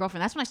he had a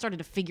girlfriend. That's when I started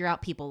to figure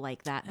out people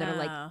like that are Oh.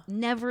 like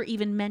never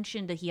even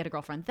mentioned that he had a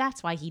girlfriend.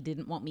 That's why he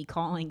didn't want me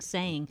calling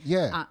saying,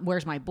 Yeah.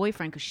 where's my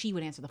boyfriend? Because she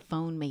would answer the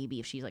phone maybe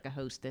if she's like a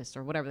hostess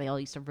or whatever. They all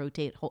used to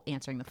rotate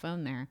answering the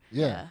phone there.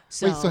 Yeah.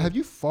 So- Wait, so have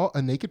you fought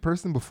a naked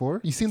person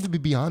before? You seem to be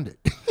beyond it.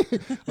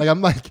 like,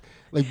 I'm like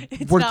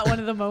It's we're- not one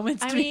of the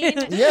moments. I to mean,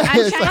 be- Yeah, I'm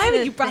it's trying like- to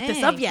Haven't you brought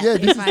this up think yet? Yeah,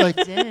 this if is I like-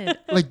 did.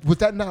 like, was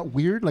that not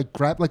weird? Like,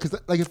 grab, like, cause,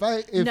 like,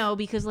 if No,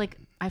 because like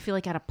I feel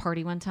like at a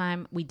party one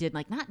time we did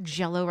like not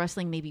Jello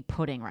wrestling, maybe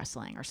pudding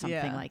wrestling or something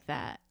Yeah. like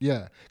that.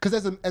 Yeah,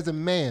 because as a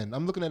man,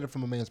 I'm looking at it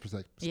from a man's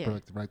perspective,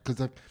 right?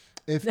 Because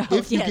if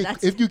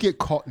that's- if you get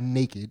caught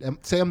naked,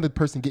 say I'm the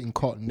person getting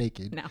caught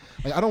naked, No.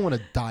 like I don't want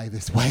to die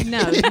this way. No,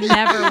 you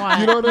never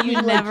want. You know what I mean?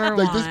 You never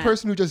like this want.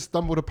 person who just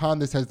stumbled upon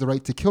this has the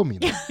right to kill me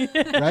now,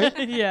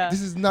 right? Yeah.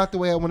 This is not the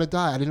way I want to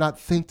die. I did not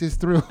think this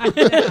through.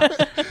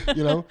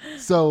 You know?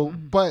 So,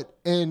 but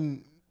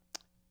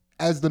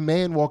as the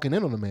man walking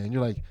in on a man,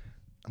 you're like,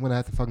 I'm going to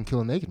have to fucking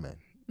kill a naked man.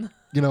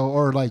 You know,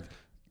 or like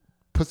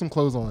put some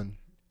clothes on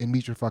and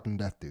meet your fucking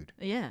death, dude.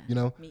 Yeah. You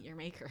know? Meet your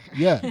maker.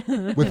 Yeah.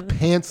 With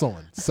pants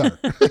on, sir.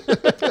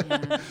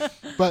 Yeah.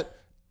 But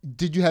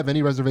did you have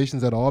any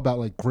reservations at all about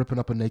like gripping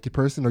up a naked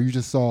person, or you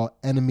just saw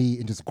enemy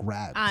and just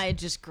grabbed? I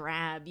just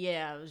grabbed.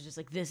 Yeah, I was just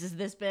like, "This is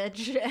this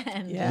bitch,"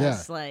 and Yeah.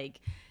 just like,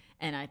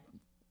 and I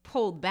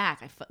pulled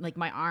back. Like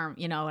my arm,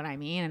 you know what I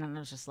mean? And I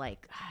was just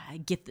like,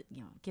 get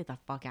the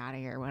fuck out of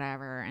here,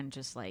 whatever. And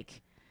just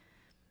like,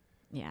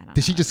 yeah. I don't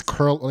Did she know. just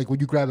curl like when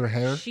you grabbed her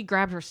hair? She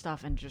grabbed her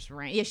stuff and just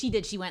ran. Yeah, she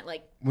did. She went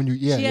like, When you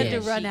She had yeah.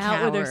 to run She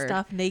out with her cowered.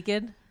 stuff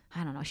naked.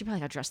 I don't know. She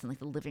probably got dressed in like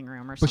the living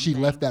room or something. But she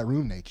left that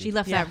room naked. She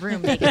left that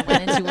room naked, and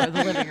went into the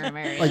living room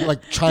area.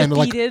 like trying to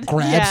like Defeated.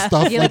 grab Yeah.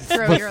 stuff You, like, like,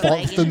 throw but your fall,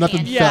 leg so in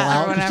nothing the fell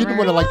end, or out. She didn't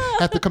want to whatever. like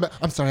have to come out.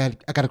 I'm sorry,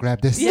 I gotta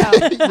grab this. Yeah.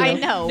 I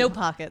know. No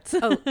pockets.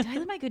 Oh, did I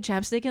leave my good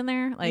chapstick in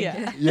there? Like,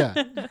 Yeah.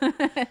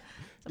 yeah.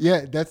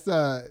 Yeah, that's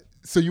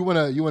so you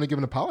wanna give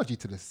an apology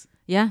to this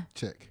yeah,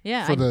 chick.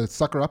 Yeah, For I- the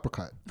sucker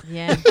uppercut.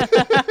 yeah.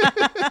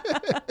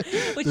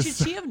 But should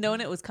she have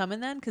known it was coming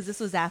then? Because this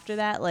was after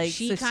that. Like,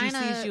 so she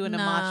sees you in a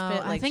mosh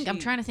pit. Like, I'm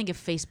trying to think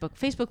if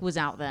Facebook was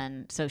out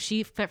then, so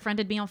she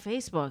friended me on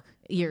Facebook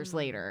years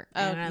later,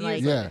 and I years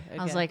like, later.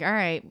 I was Okay. like, all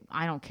right,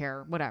 I don't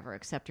care, whatever,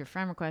 accept your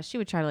friend request. She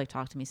would try to like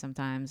talk to me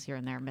sometimes here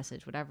and there,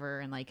 message whatever,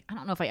 and like I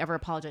don't know if I ever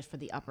apologized for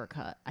the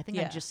uppercut. I think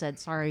I Yeah. just said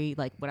sorry,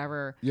 like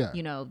whatever. Yeah.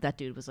 You know, that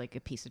dude was like a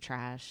piece of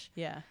trash,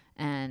 yeah.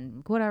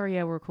 and whatever.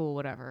 Yeah, we're cool,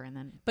 whatever, and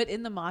then. But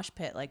in the mosh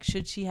pit, like,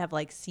 should she have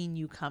like seen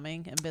you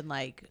coming and been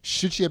like,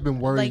 Should she have been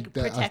worried like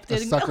that a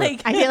protected? sucker?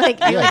 Like, I feel like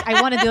Yeah. I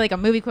want to do like a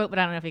movie quote, but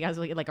I don't know if you guys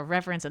will get like a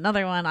reference.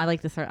 Another one I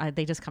like to throw.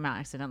 They just come out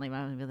accidentally. But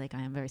I'm gonna be like,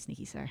 I am very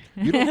sneaky, sir.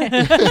 You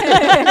don't,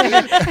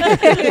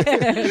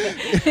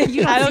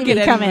 You don't I don't see get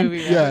me any coming. movie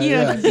Yeah, You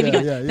don't yeah, see me yeah,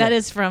 coming. yeah, yeah. That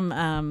is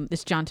from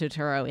it's John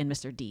Turturro in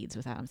Mr. Deeds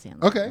with Adam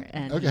Sandler. Okay,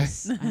 And okay.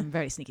 I'm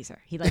very sneaky, sir.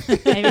 He like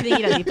everything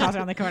he does. He pops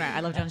around the corner. I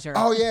love John Turturro.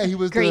 oh yeah, he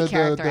was Great the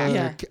character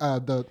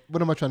the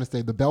what am I trying to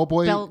say? The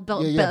bellboy.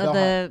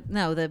 the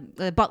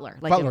butler,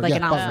 like Butler, like yeah,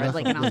 an butler, Alfred, that's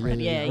like what an it was. Alfred.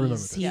 Yeah, Yeah, I remember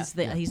he's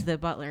that. he's the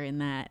butler in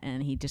that,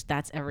 and he just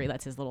that's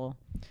his little.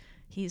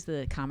 He's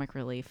the comic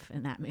relief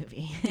in that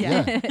movie.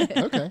 Yeah.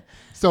 Okay.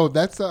 So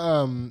that's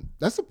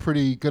a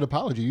pretty good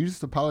apology. You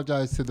just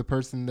apologize to the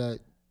person that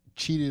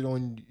cheated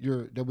on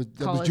that was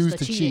Cause used the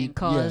to cheating, cheat.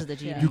 cause the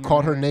cheating You or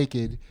caught her whatever.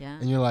 naked, Yeah.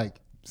 and you're like,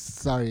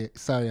 sorry,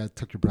 I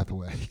took your breath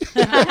away.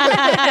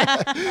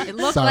 It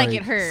looked Sorry. like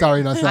it hurt.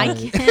 Sorry, not I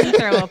sorry. can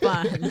throw a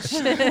punch.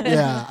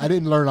 Yeah, I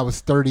didn't learn I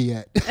was 30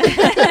 yet.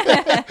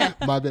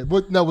 My bad.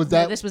 What? No, was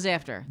that? No, this was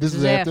after. This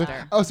was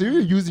after. Oh, so you're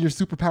using your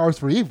superpowers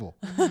for evil.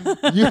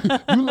 you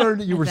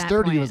learned that you were that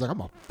sturdy. You point. was like, I'm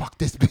gonna fuck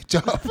this bitch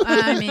up.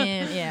 I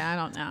mean, yeah, I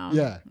don't know.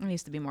 Yeah. I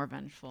used to be more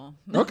vengeful.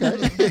 Okay.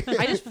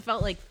 I just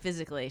felt like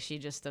physically she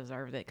just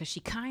deserved it because she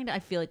kind of, I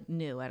feel like,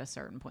 knew at a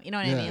certain point. You know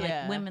what Yeah. I mean? Like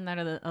Yeah. women that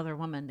are the other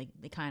women, they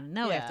kind of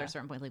know Yeah. after a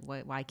certain point, like,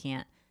 why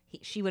can't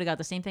she would have got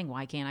the same thing?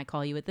 Why can't I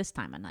call you at this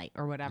time of night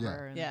or whatever?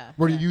 Yeah. And yeah.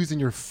 Were you using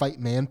your fight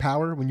man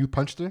power when you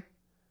punched her?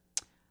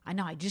 I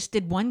know. I just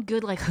did one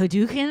good like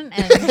Hadouken,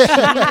 and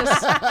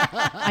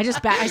she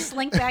just, I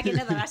slinked back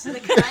into the rest of the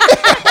cut.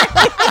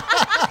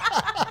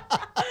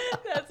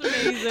 That's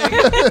amazing.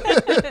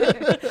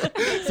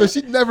 So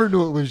she never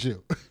knew it was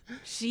you.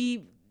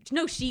 She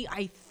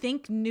I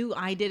think knew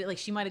I did it. Like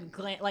she might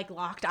have like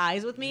locked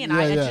eyes with me, and Yeah,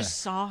 I yeah.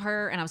 just saw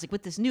her, and I was like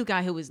with this new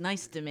guy who was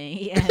nice to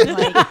me, and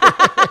like,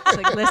 it's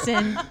like,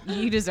 listen,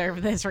 you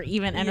deserve this for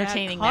even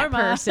entertaining that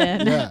karma.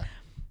 person. Yeah.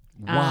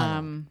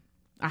 Wow.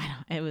 I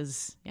don't. It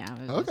was yeah. It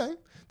was Okay.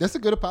 That's a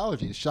good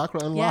apology. Chakra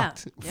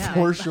unlocked Yeah.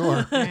 for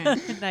sure. Yeah.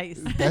 Nice.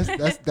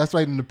 That's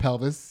right in the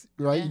pelvis,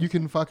 right? Yeah. You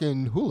can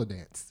fucking hula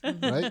dance,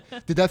 right?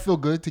 Did that feel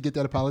good to get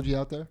that apology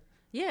out there?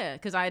 Yeah,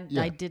 because I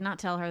Yeah. did not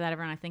tell her that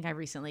ever, and I think I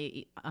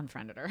recently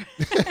unfriended her.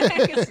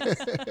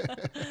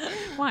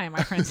 Why am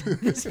I friends with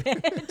this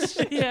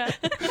bitch? Yeah.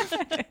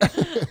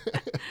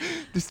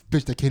 This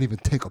bitch that can't even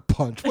take a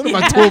punch. What am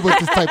I doing with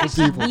this type of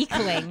people?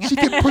 Weakling. She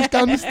can push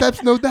down the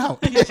steps, no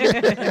doubt.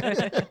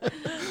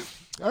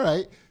 All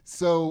right.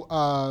 So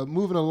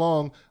moving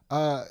along,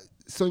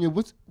 Sonia,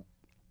 what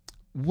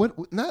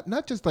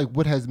not just like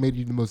what has made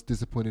you the most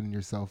disappointed in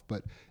yourself,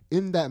 but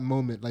in that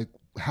moment, like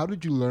how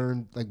did you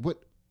learn? Like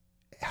what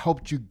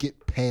helped you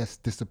get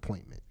past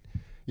disappointment?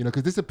 You know,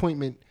 because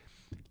disappointment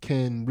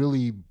can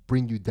really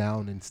bring you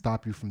down and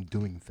stop you from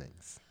doing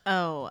things.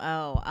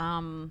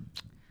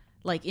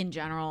 Like in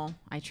general,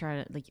 I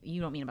try to like.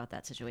 You don't mean about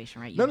that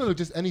situation, right? No,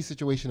 just any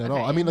situation at Okay,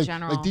 all. I mean, in like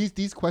general-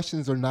 these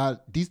questions are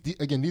not these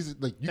again. These are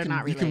like you They're can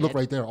not you can look related.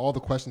 right there. All the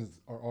questions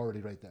are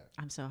already right there.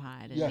 I'm so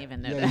high. I didn't Yeah,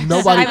 even yeah, notice.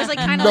 nobody- I was like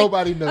kind of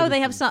nobody like, oh,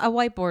 they have notices. a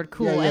whiteboard,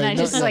 cool. Yeah, and I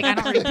no, just no. like I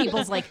don't read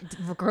people's like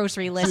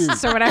grocery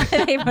lists or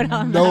whatever they put on.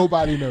 them.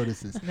 Nobody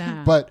notices.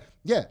 No. But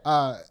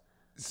yeah,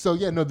 so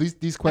yeah, no,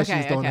 these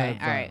questions don't okay,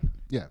 have. all right.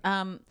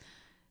 Yeah,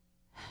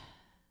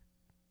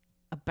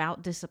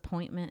 About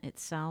disappointment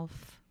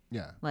itself.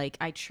 yeah. Like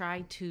I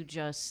try to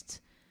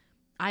just.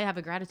 I have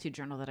a gratitude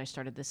journal that I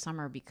started this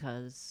summer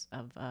because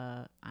of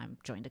I'm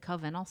joined a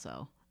coven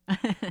also.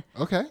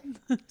 Okay.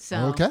 So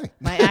Okay.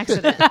 by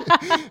accident.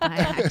 By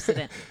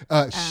accident.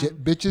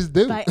 Shit bitches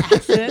do. By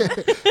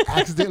accident.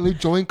 Accidentally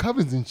join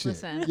covens and shit.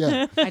 Listen.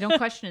 Yeah. I don't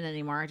question it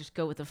anymore. I just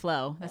go with the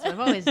flow. That's what I've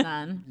always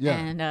done. Yeah.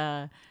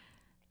 And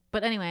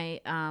but anyway,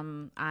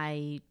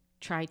 I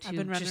try to I've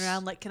been running just,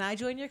 around like, can I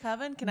join your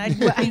coven? Can I?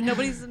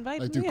 Nobody's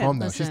invited Like, dude, me calm in.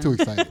 down. She's Listen. too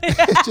excited.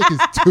 Chick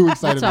is too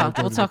excited. We'll about talk.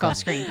 We'll joining talk the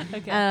off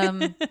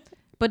coven. screen.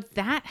 But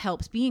that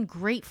helps being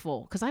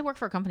grateful because I work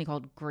for a company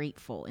called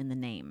Grateful in the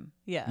name.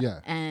 Yeah. Yeah.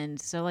 And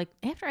so, like,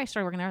 after I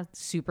started working there, I was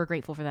super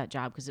grateful for that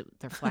job because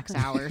they're flex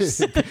hours.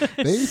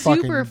 They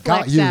Super fucking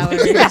got flex you.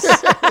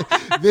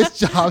 hours. This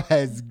job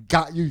has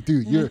got you,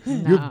 dude. You've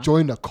No.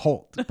 joined a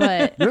cult.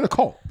 But You're in a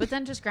cult. But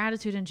then just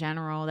gratitude in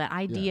general, that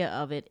idea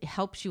of it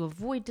helps you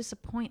avoid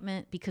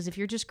disappointment because if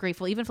you're just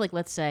grateful, even if like,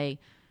 let's say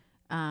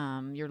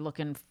you're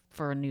looking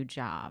for a new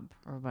job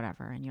or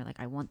whatever, and you're like,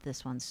 I want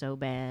this one so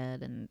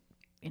bad. And,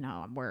 you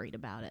know, I'm worried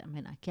about it. I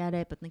might not get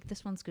it, but like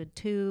this one's good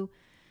too.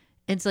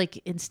 It's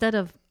like, instead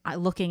of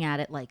looking at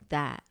it like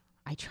that,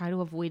 I try to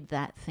avoid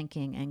that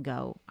thinking and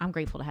go, I'm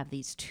grateful to have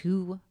these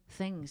two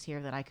things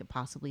here that I could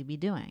possibly be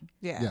doing.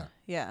 Yeah. Yeah.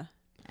 Yeah.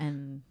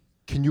 And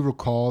Can you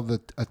recall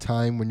a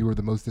time when you were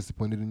the most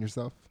disappointed in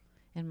yourself?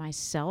 in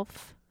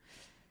myself,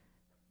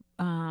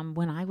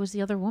 when I was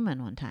the other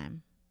woman one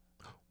time.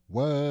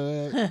 What?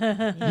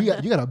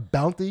 you got a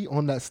bounty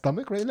on that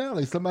stomach right now?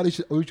 Like somebody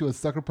should owe you a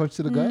sucker punch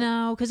to the gut?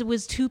 No, because it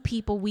was two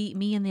people.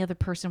 Me and the other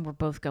person were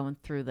both going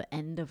through the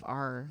end of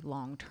our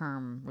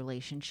long-term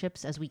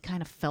relationships as we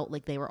kind of felt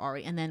like they were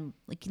already. And then,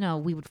 like, you know,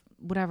 we would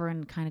whatever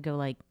and kind of go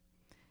like,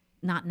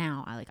 not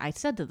now. I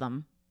said to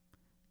them,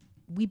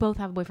 we both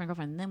have a boyfriend,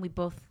 girlfriend. And then we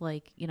both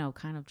like, you know,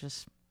 kind of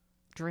just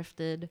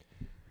drifted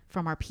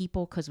from our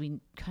people because we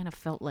kind of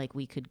felt like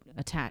we could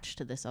attach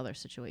to this other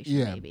situation.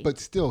 Yeah, maybe. but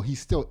still,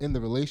 he's still in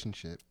the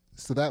relationship.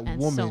 So that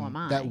And so woman, am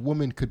I. that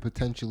woman could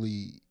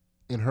potentially,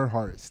 in her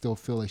heart, still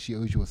feel like she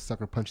owes you a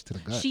sucker punch to the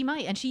gut. She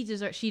might, and she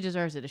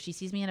deserves it. If she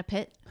sees me in a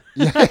pit,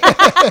 light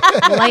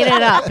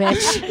it up,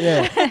 bitch.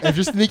 Yeah, if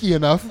you're sneaky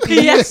enough,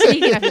 Yes,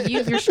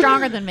 if you're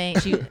stronger than me,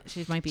 she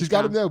might be. she's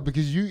got to strong. know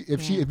because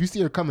if Yeah. you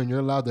see her coming, you're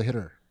allowed to hit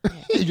her.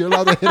 You're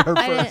allowed to hit her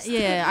first.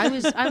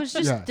 I was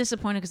just Yeah.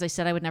 disappointed because I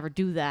said I would never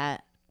do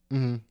that.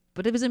 Mm-hmm.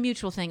 But it was a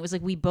mutual thing. It was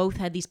like we both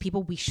had these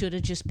people. We should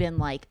have just been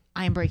like,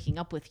 I'm breaking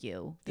up with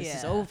you. This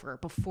is Yeah. over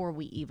before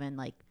we even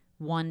like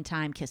one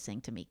time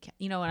kissing to me.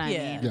 You know what I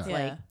Yeah. mean? It's Yeah.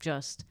 like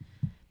just.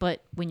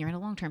 But when you're in a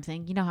long term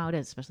thing, you know how it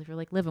is, especially if you're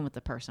like living with the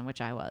person, which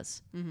I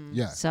was.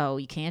 Yeah. So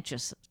you can't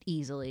just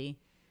easily.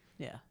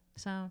 Yeah.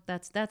 So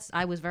that's.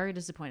 I was very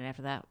disappointed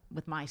after that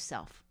with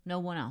myself. No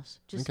one else,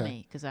 just Okay.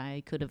 me, because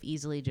I could have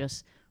easily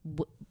just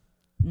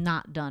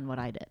not done what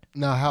I did.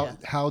 Now,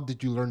 how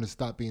did you learn to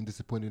stop being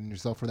disappointed in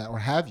yourself for that, or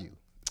have you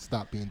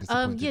stopped being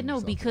disappointed? Yeah, in no,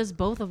 yourself? because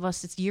both of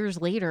us, it's years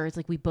later. It's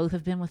like we both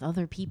have been with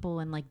other people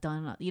and like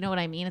done, you know what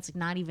I mean? It's like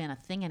not even a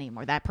thing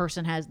anymore. That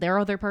person their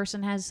other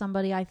person has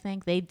somebody. I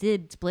think they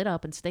did split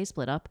up and stay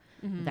split up.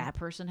 That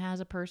person has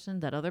a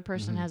person. That other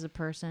person has a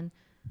person.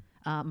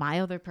 My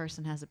other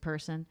person has a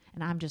person,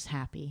 and I'm just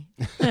happy.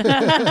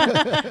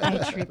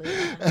 I truly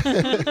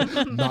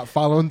am. Not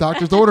following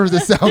doctor's orders.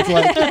 It sounds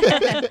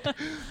like.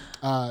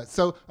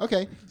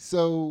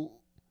 So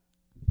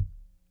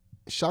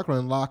chakra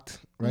unlocked,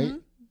 right?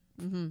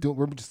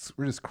 We're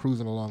just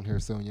cruising along here,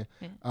 Sonia.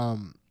 Yeah.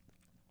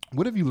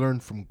 What have you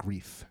learned from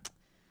grief?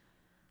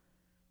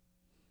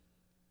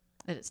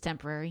 That it's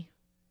temporary.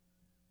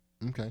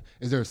 Okay.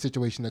 Is there a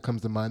situation that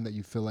comes to mind that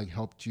you feel like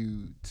helped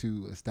you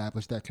to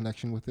establish that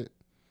connection with it?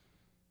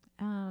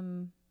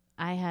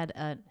 I had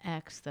an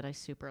ex that I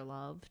super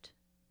loved,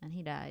 and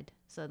he died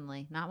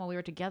suddenly. Not while we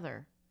were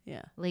together.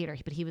 Yeah. Later,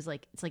 but he was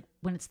like, it's like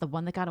when it's the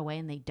one that got away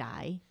and they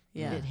die.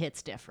 Yeah. It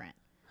hits different.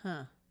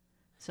 Huh.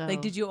 So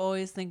Like, did you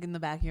always think in the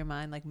back of your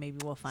mind, like maybe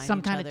we'll find some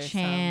each kind other of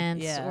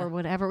chance yeah. or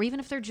whatever, or even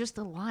if they're just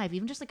alive,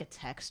 even just like a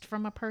text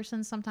from a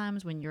person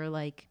sometimes when you're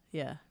like,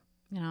 Yeah.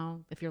 you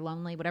know, if you're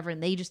lonely, whatever,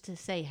 and they just to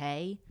say,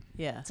 hey,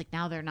 Yeah. it's like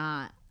now they're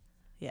not,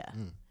 Yeah.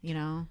 you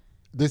know.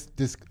 This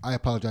I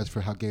apologize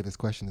for how gay this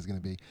question is going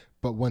to be,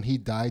 but when he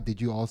died,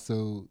 did you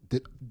also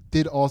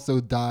did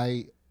also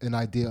die an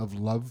idea of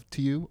love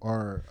to you,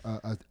 or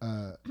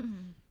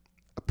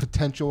a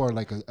potential, or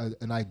like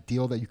an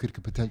ideal that you could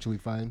potentially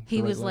find? He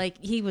the right was love?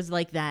 he was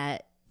like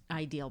that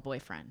ideal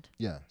boyfriend.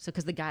 Yeah. So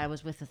because the guy I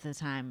was with at the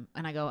time,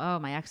 and I go, oh,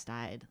 my ex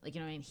died. Like,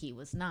 you know what I mean? He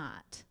was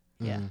not.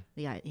 Yeah.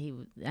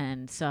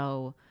 And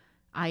so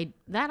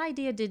that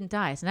idea didn't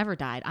die. It's never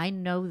died. I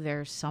know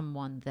there's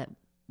someone that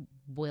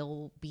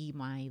will be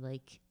my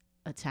like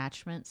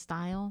attachment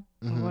style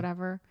or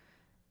whatever.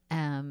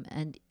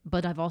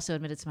 But I've also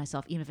admitted to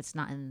myself, even if it's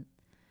not in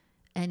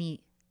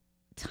any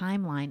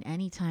timeline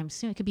anytime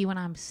soon, it could be when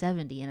I'm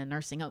 70 in a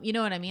nursing home. You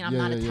know what I mean? I'm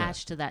not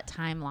attached to that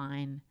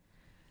timeline.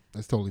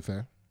 That's totally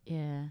fair.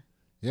 Yeah.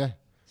 Yeah.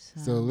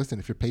 So listen,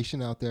 if you're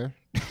patient out there,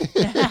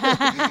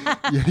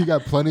 you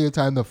got plenty of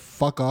time to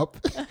fuck up.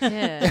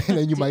 Yeah. And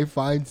then you might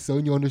find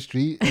Sonia on the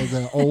street as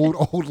an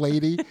old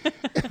lady.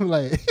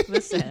 Like,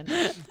 Listen.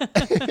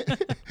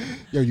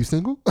 yo, you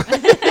single?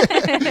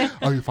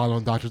 Are you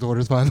following doctor's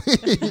orders finally?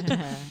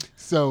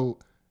 So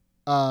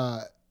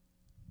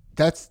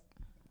that's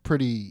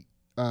pretty.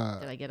 Did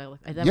I get a?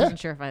 I wasn't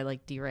sure if I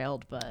like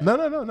derailed, but No.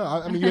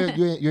 I mean,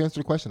 you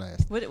answered the question I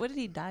asked. What did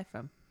he die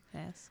from?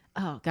 Yes.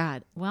 oh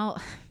God.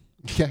 Well,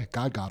 Yeah,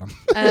 God got him.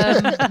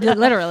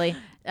 literally,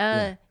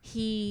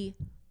 he.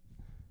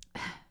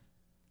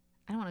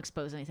 I don't want to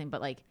expose anything, but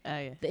like Oh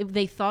yeah.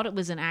 they thought it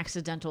was an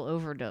accidental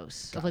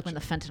overdose of like when the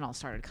fentanyl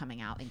started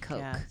coming out in coke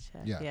Gotcha.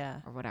 Yeah. Yeah.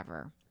 or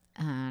whatever,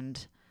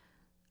 and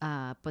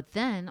but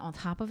then on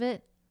top of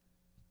it,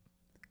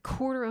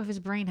 quarter of his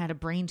brain had a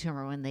brain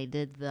tumor when they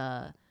did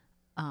the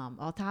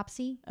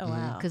autopsy. Oh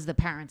wow. Because the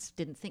parents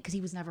didn't think, because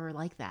he was never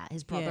like that.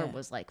 His brother Yeah.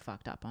 was like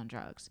fucked up on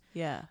drugs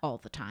Yeah. all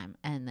the time,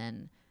 and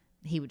then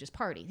he would just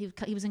party.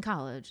 He was in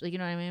college, like, you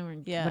know what I mean,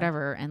 or Yeah.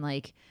 whatever, and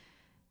like,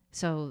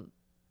 so,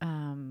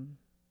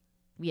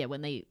 yeah.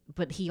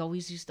 But he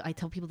always used to. I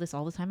tell people this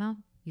all the time now.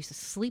 He used to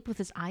sleep with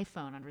his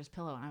iPhone under his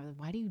pillow, and I was like,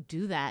 why do you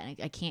do that? And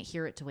I can't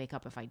hear it to wake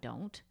up if I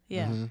don't.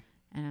 Yeah. Mm-hmm.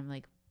 And I'm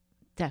like,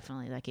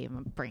 definitely that gave him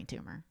a brain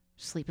tumor.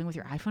 Sleeping with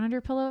your iPhone under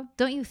your pillow,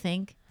 don't you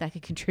think that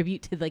could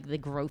contribute to like the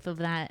growth of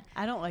that?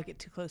 I don't like it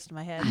too close to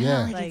my head. Yeah.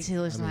 I don't like it too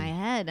close to my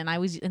head, and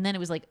then it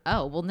was like,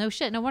 oh well, no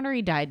shit, no wonder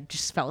he died.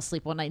 Just fell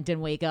asleep one night and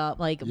didn't wake up.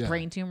 Like Yeah.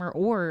 brain tumor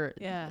or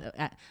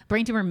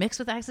brain tumor mixed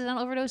with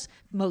accidental overdose,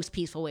 most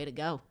peaceful way to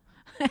go.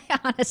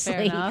 Honestly,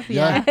 Fair enough.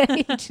 Yeah.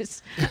 Yeah.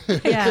 just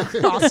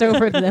cross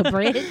over the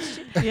bridge.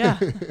 Yeah.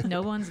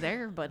 No one's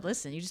there, but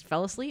listen, you just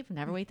fell asleep and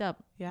never waked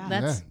up. Yeah.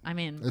 That's, Yeah. I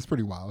mean, It's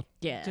pretty wild.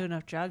 yeah. Do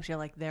enough drugs, you're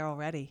like there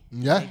already.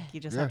 Yeah. Like, you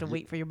just Yeah. have to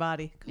wait for your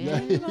body.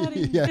 Yeah.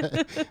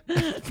 Yeah.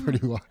 Yeah.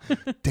 Pretty wild.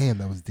 Damn,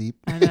 that was deep.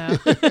 I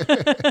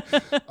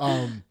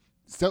know.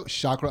 So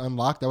chakra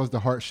unlocked. That was the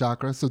heart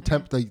chakra. So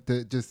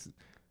just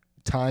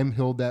time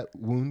healed that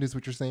wound is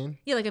what you're saying?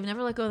 Yeah, like I've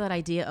never let go of that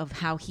idea of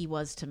how he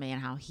was to me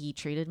and how he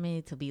treated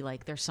me, to be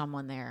like, there's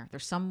someone there.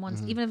 There's someone,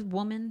 even if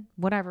woman,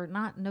 whatever,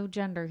 no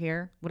gender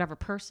here, whatever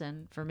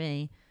person for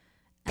me.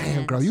 Damn,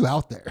 And, girl, you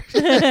out there.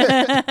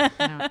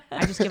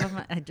 I just give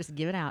up. I just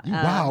give it out. You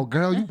wow,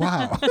 girl, you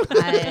wow.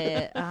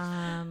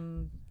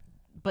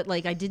 But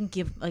like I didn't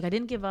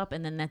give up,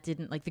 and then that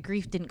didn't, like, the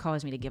grief didn't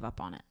cause me to give up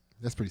on it.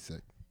 That's pretty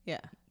sick. Yeah.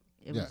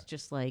 It Yeah. was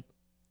just like,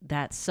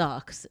 that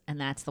sucks, and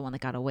that's the one that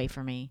got away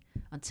from me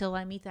until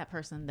I meet that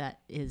person that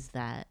is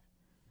that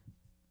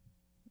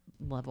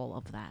level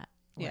of that,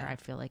 where Yeah. I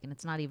feel like, and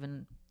it's not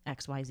even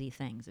XYZ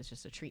things, it's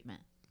just a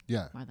treatment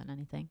Yeah, more than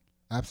anything.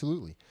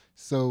 absolutely.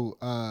 So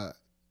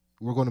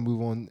we're going to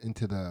move on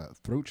into the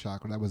throat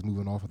chakra. That was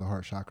moving off of the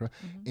heart chakra.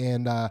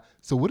 And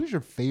so what is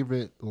your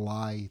favorite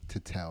lie to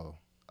tell?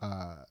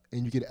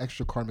 And you get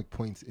extra karmic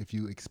points if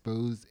you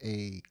expose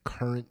a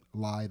current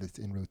lie that's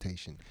in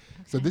rotation.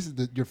 So this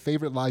is your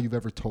favorite lie you've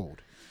ever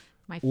told.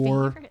 My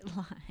Or- favorite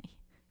lie.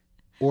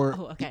 Or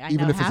Oh, okay. I even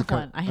know, if it's a have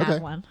current. one. I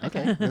have one.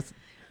 Okay.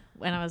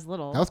 When I was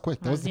little. That was quick.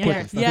 That was the Yeah.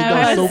 quickest. I think Yeah,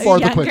 that was so far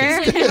the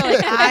quickest.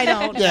 I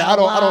don't. Yeah, I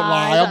don't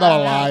lie. I'm not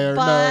a liar. No,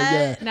 But-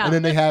 yeah. No. And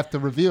then they have to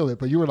reveal it.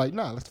 But you were like,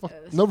 nah, let's fuck.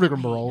 No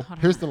rigmarole. Hold on.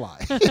 Here's the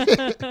lie.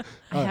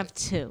 I have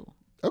two.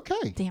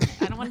 Okay. Damn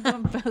it. I don't want to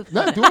do them both.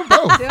 No, do them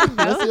both. Do them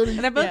Let's both. hear it. And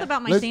they're both Yeah.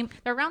 about my Let's- same.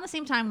 They're around the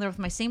same time. They're with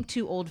my same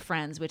two old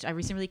friends, which I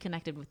recently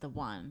connected with the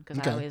one because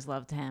Okay. I always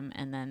loved him,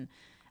 and then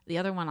the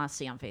other one I'll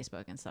see on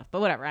Facebook and stuff.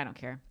 But whatever, I don't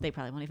care. They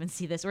probably won't even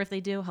see this, or if they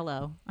do,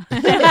 hello,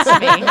 it's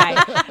me.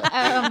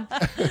 Hi.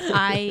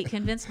 I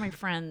convinced my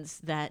friends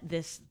that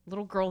this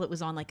little girl that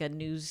was on like a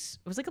news,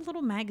 it was like a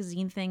little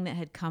magazine thing that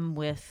had come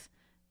with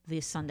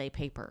the Sunday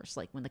papers,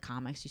 like when the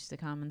comics used to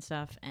come and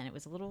stuff, and it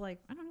was a little like,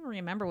 I don't even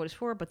remember what it's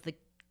for, but the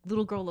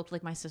little girl looked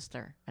like my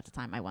sister at the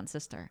time, my one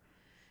sister.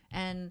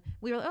 And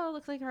we were like, oh, it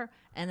looks like her.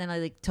 And then I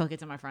like took it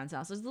to my friend's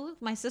house. I was,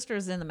 look, my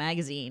sister's in the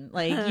magazine.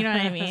 Like, you know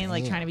what I mean?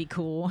 Like trying to be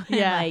cool.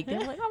 Yeah. Like, they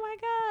were like, oh my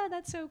God,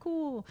 that's so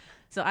cool.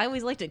 So I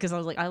always liked it because I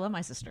was like, I love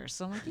my sisters.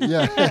 So I'm like,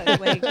 Yeah. yeah.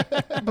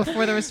 Like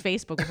before there was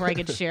Facebook, before I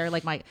could share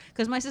like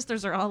because my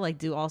sisters are all like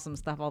do awesome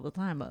stuff all the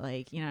time. But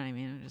like, you know what I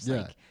mean? I'm just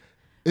Yeah. like,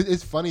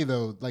 It's funny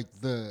though, like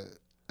the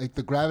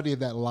gravity of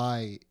that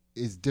lie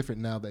is different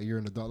now that you're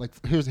an adult.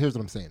 Like here's what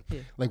I'm saying. Yeah.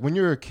 Like when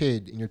you're a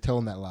kid and you're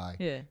telling that lie,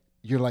 yeah.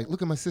 you're like,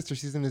 look at my sister,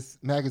 she's in this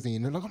magazine.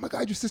 And they're like, oh my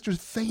God, your sister's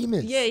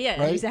famous. Yeah,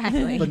 yeah, right?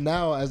 exactly. But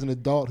now as an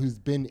adult who's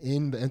been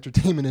in the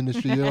entertainment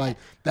industry, you're like,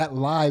 that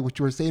lie, what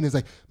you were saying is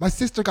like, my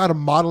sister got a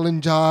modeling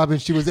job and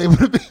she was able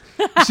to be,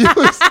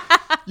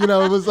 You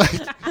know, it was like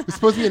it was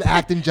supposed to be an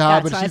acting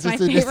job, That's why and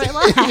she's it's my just in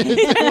favorite line.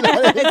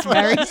 It's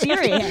very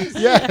serious.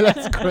 Yeah,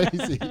 that's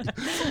crazy.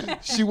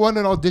 She won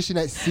an audition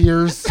at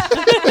Sears.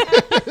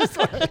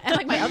 And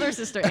like my other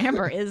sister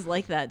Amber is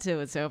like that too.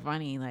 It's so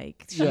funny.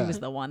 Like she Yeah. was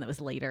the one that was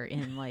later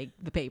in like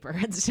the paper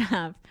and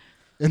stuff.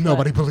 And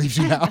nobody believes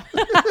you now.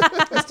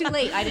 It's too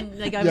late. I didn't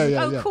like. I was Yeah, like,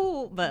 yeah, oh, yeah.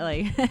 cool. But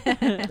like,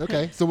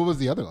 Okay, so what was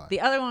the other line?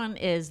 the other one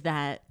is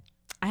that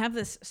I have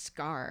this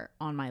scar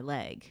on my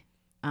leg.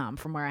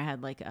 From where I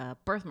had like a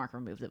birthmark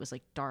removed that was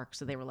like dark,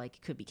 so they were like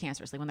it could be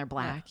cancerous. Like when they're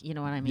black, you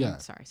know what I mean? Yeah.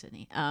 Sorry,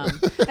 Sydney.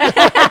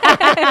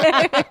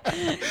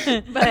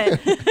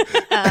 But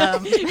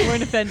You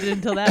weren't offended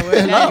until that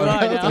word. Now you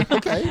are now.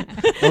 Okay.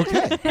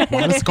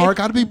 Why the scar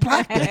got to be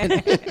black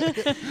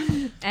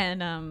then?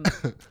 and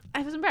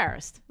I was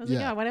embarrassed. I was like,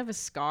 Yeah. oh, why do I have a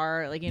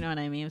scar? Like, you know what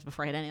I mean? It was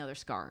before I had any other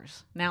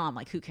scars. Now I'm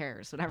like, who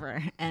cares?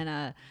 Whatever.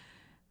 And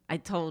I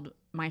told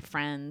my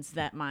friends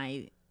that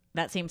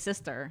that same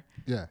sister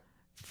Yeah.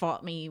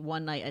 fought me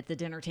one night at the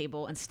dinner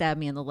table and stabbed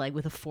me in the leg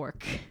with a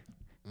fork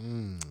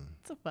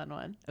It's a fun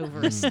one.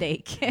 over a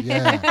steak.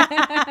 Yeah.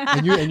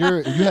 and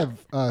you have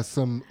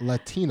some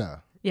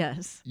Latina.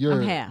 Yes,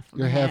 You're I'm half.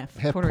 You're half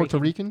Puerto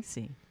Rican.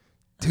 See,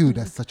 Dude,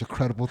 that's such a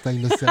credible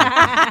thing to say.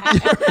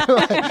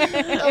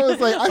 I was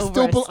like, I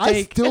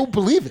still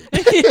believe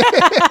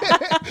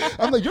it.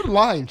 I'm like, you're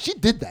lying. She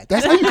did that.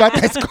 That's how you got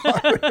that scar.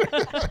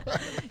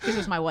 this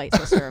was my white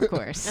sister, of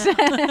course.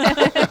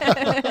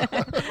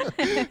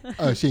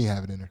 Oh, she ain't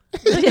have it in her.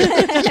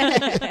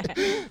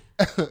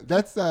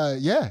 That's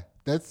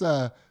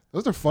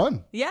those are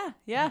fun. Yeah.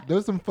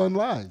 Those are some fun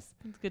lies.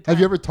 It's a good Have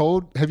you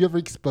time. ever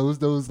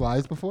exposed those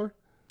lies before?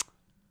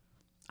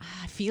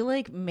 I feel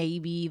like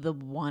maybe the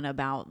one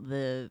about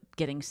the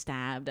getting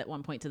stabbed at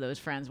one point to those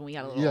friends when we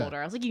got a little Yeah.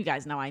 older. I was like, you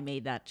guys know I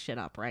made that shit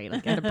up, right?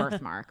 Like I had a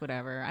birthmark,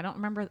 whatever. I don't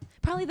remember.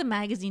 Probably the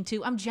magazine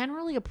too. I'm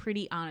generally a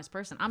pretty honest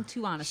person. I'm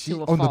too honest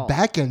to a On fault. the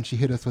back end, she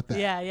hit us with that.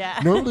 Yeah.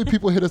 Normally,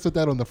 people hit us with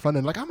that on the front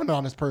end. Like, I'm an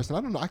honest person. I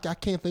don't know. I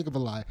can't think of a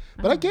lie,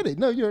 but I get it.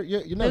 No, you're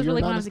Those you're were an like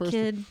when I honest was a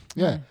person. kid.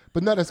 Yeah,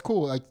 but no, that's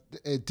cool. Like,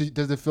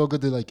 does it feel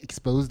good to like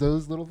expose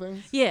those little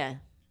things? Yeah.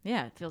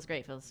 Yeah, it feels great.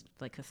 It feels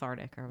like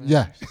cathartic or whatever.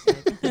 Yeah. It's just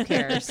like, who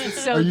cares?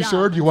 It's so Are you dumb.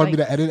 sure? Do you It's want like,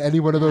 me to edit any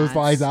one of those nah,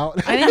 lies it's-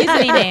 out? I didn't use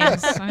any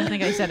names. I don't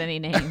think I said any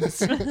names.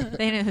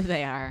 They know who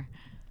they are.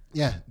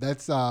 Yeah,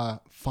 that's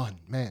fun,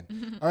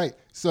 man. All right,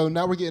 so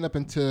now we're getting up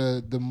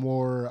into the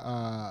more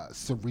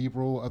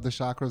cerebral of the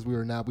chakras.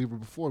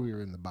 Before we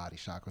were in the body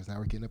chakras. Now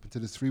we're getting up into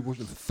the cerebral,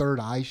 the third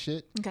eye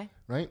shit. Okay.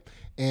 Right?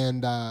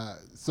 And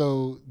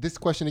so this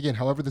question again,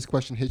 however this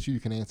question hits you, you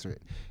can answer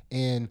it.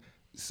 And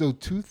so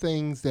two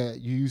things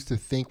that you used to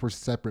think were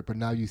separate, but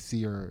now you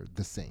see are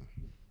the same.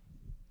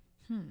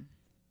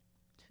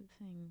 Two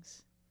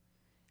things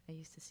I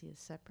used to see as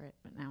separate,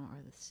 but now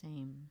are the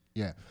same.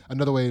 Yeah.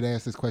 Another way to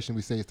answer this question,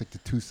 we say it's like the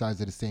two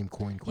sides of the same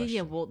coin question.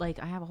 Yeah. Well, like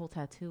I have a whole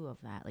tattoo of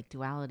that, like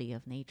duality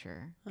of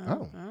nature.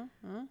 Oh.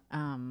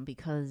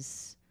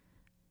 Because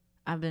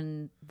I've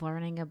been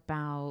learning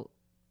about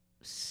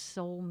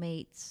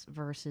soulmates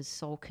versus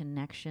soul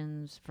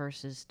connections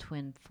versus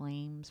twin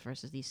flames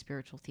versus these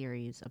spiritual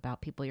theories about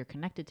people you're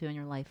connected to in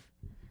your life.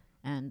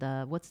 And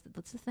what's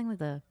the thing with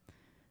the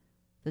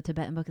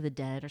Tibetan Book of the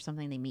Dead or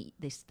something? They meet.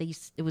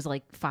 It was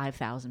like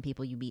 5,000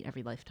 people you meet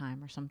every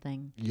lifetime or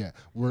something. Yeah,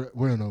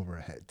 we're in over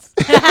our heads.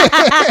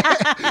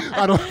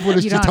 I don't know what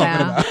is You she don't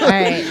talking know. about. All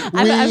right.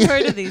 I've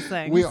heard of these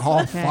things. We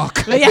all Okay.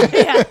 fuck. But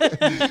yeah.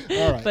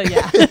 All right. But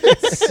yeah.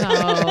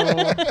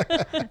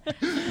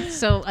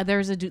 So there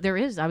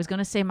is. I was going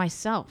to say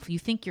myself. You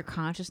think your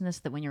consciousness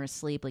that when you're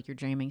asleep, like your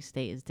dreaming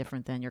state is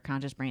different than your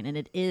conscious brain, and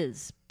it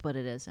is, but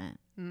it isn't.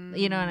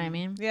 You know what I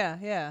mean? Yeah.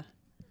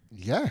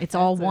 Yeah. It's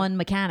all one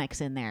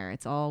mechanics in there.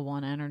 It's all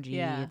one energy.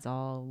 Yeah. It's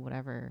all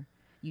whatever.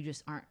 You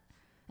just aren't.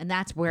 And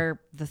that's where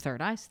the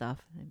third eye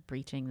stuff,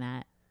 breaching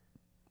that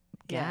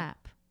Yeah.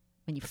 gap.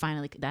 When you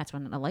finally, that's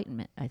when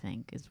enlightenment, I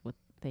think, is what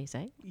they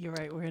say. You're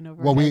right. We're in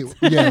over. Well, our we heads.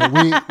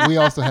 we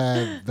also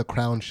have the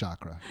crown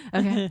chakra.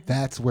 Okay.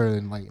 That's where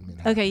enlightenment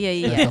happens. Okay.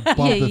 Yeah. That's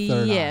above Yeah. the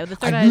third Yeah. eye. The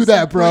third eye I knew is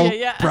that, bro.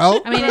 Yeah.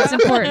 Bro. I mean, it's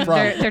important.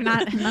 Bro. They're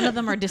not. None of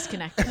them are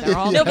disconnected. They're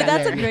all No, but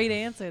that's a together. great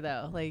answer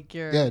though. Like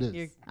your Yeah, it is.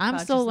 your I'm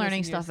still consciousness learning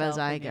and stuff as yourself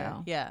I and your-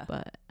 go. Yeah.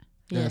 But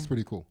Yeah, that's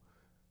pretty cool.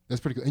 That's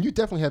pretty cool. And you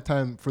definitely have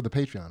time for the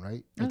Patreon,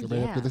 right? Oh, Right yeah,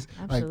 after this.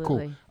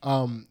 absolutely.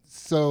 All right, cool.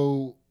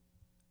 So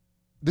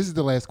this is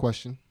the last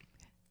question.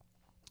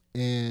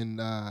 And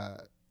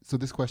so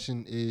this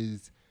question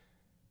is,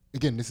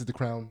 again, this is the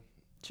crown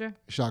Sure.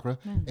 chakra.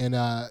 Yeah. And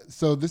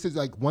so this is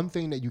like one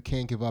thing that you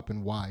can't give up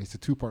and why. It's a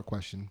two-part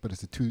question, but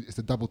it's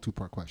a double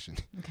two-part question.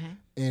 Okay.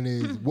 And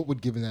is what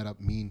would giving that up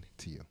mean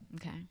to you?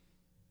 Okay.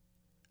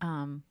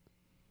 One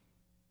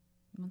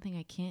thing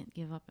I can't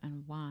give up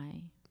and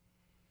why.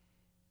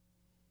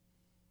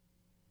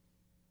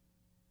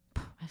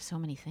 I have so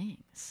many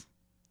things.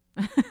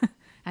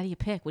 How do you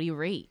pick? What do you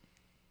rate?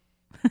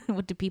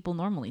 What do people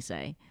normally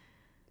say?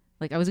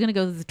 Like I was gonna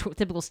go to the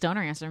typical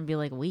stoner answer and be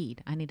like,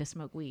 weed. I need to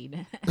smoke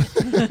weed.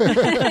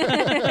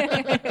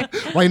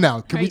 Right now,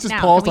 can we Right just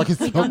now. pause? Can So I can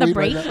we, on smoke the weed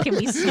break, right now? can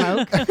we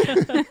smoke?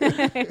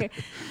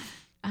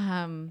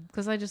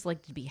 Because I just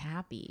like to be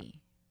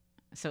happy.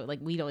 So like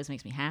weed always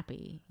makes me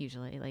happy.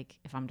 Usually, like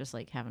if I'm just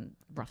like having a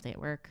rough day at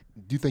work.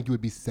 Do you think you would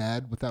be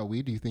sad without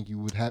weed? Do you think you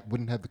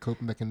wouldn't have the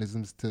coping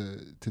mechanisms to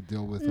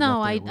deal with? No, a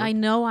rough day at work? I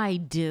know I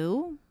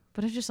do,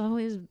 but I've just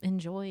always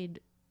enjoyed,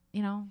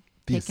 you know,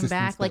 The kicking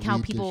back, assistance like that how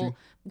weed gives people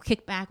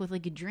kick back with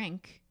like a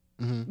drink.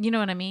 Mm-hmm. You know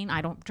what I mean?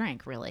 I don't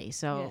drink really,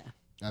 so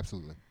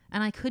Absolutely.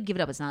 and I could give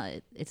it up. It's not.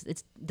 It's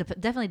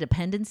definitely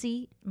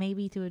dependency,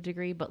 maybe to a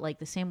degree, but like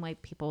the same way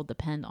people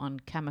depend on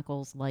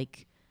chemicals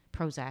like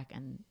Prozac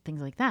and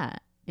things like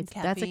that. That's a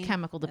Caffeine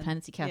chemical and-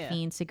 dependency. yeah.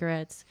 Caffeine,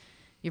 cigarettes.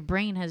 Your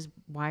brain has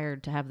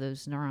wired to have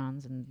those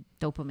neurons and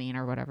dopamine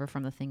or whatever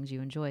from the things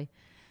you enjoy.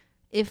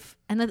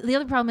 The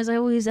other problem is I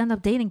always end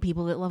up dating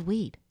people that love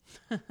weed.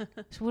 So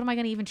what am I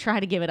going to even try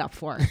to give it up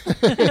for?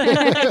 What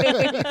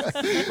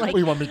do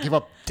you want me to give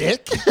up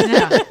dick?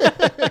 Yeah,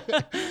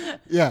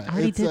 Yeah. I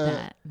already it's, did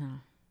that. No.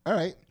 All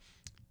right.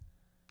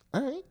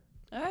 All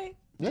right.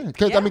 Yeah.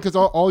 Because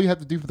all you have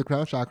to do for the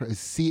crown chakra is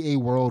see a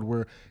world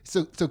where.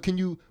 So can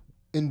you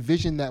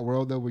envision that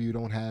world though where you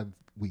don't have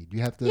weed?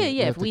 You have to. Yeah. you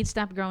have If to- weed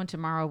stopped growing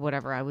tomorrow,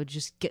 whatever, I would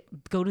just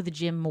go to the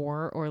gym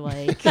more, or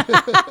like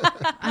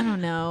I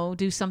don't know,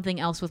 do something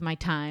else with my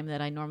time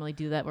that I normally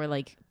do. That, or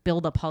like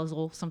build a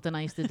puzzle, something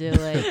I used to do.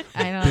 Like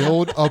I don't know.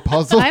 build a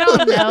puzzle. I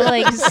don't know,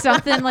 like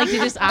something like to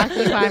just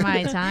occupy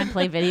my time,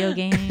 play video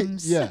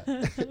games. Yeah.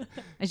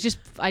 I just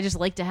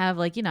like to have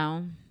like, you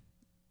know,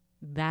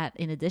 that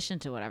in addition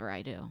to whatever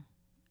I do,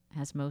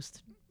 as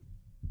most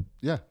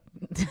Yeah.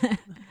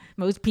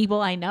 most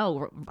people I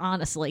know,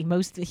 honestly,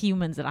 most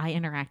humans that I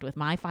interact with,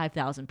 my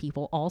 5,000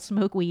 people all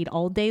smoke weed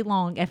all day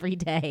long, every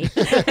day,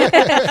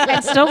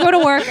 and still go to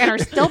work and are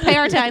still pay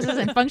our taxes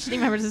and functioning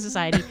members of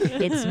society.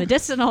 It's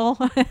medicinal.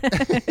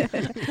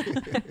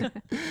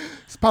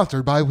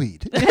 Sponsored by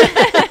weed.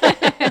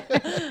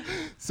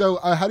 So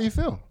how do you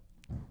feel?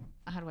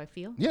 How do I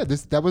feel? Yeah,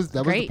 that was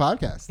the Great.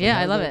 podcast. Yeah,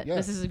 Like, I love it. Yeah.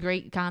 This is a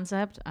great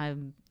concept. I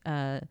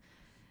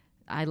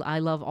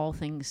love all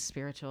things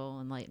spiritual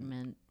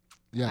enlightenment.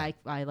 Yeah.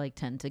 I like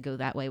tend to go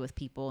that way with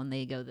people, and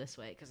they go this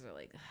way because they're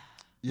like,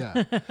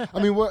 Yeah,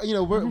 I mean,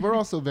 we're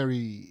also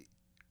very,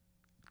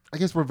 I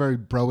guess we're very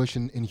bro-ish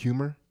in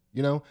humor,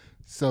 you know.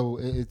 So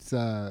it's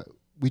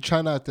we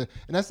try not to,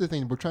 and that's the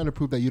thing. We're trying to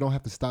prove that you don't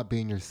have to stop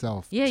being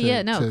yourself. no,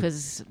 to-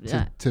 because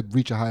to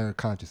reach a higher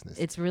consciousness.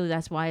 it's really,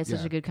 that's why it's such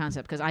Yeah. a good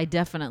concept. Because I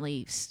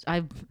definitely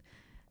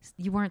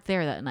you weren't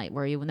there that night,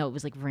 were you? No, it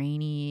was like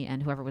rainy,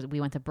 and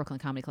we went to Brooklyn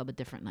Comedy Club a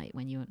different night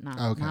when you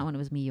not when it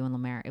was me, you, and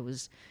Lemaire. It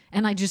was,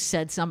 and I just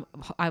said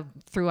I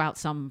threw out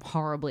some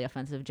horribly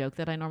offensive joke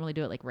that I normally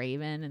do at like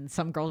Raven, and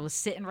some girl was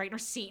sitting right in her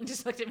seat and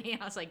just looked at me,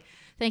 and I was like,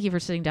 "Thank you for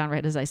sitting down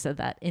right as I said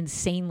that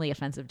insanely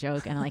offensive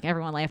joke," and like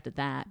everyone laughed at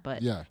that.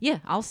 But Yeah.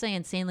 I'll say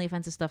insanely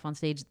offensive stuff on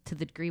stage to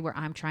the degree where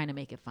I'm trying to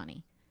make it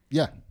funny.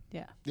 yeah,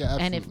 Yeah.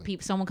 absolutely. And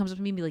if someone comes up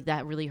to me and be like,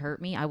 "That really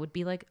hurt me," I would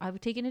be like, I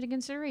would take it into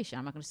consideration.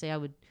 I'm not going to say I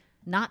would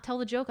not tell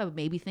the joke. I would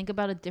maybe think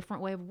about a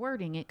different way of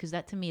wording it, because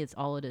that to me is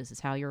all it is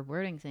how you're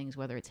wording things,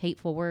 whether it's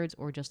hateful words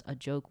or just a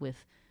joke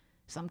with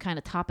some kind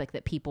of topic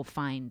that people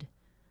find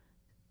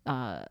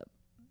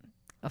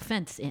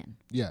offense in.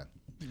 Yeah.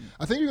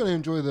 I think you're going to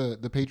enjoy the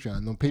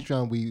Patreon. On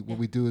Patreon, what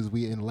we do is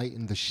we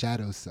enlighten the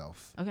shadow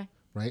self. Okay.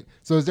 Right.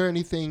 So, is there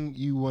anything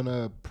you want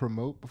to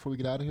promote before we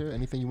get out of here?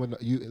 Anything you want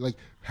to like?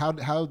 How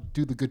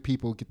do the good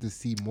people get to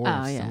see more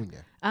of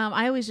Sonia?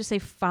 I always just say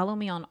follow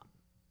me on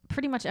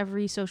pretty much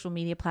every social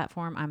media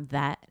platform. I'm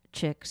that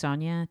chick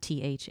Sonia,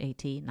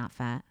 THAT, not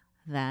fat.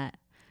 That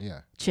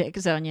Yeah. chick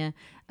Sonia.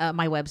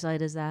 My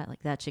website is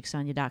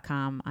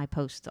thatchicksonia.com. I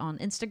post on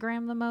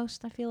Instagram the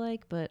most, I feel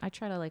like, but I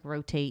try to like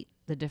rotate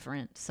the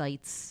different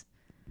sites.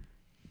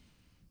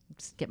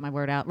 Just get my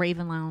word out.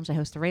 Raven Lounge. I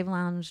host a Raven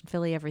Lounge in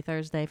Philly every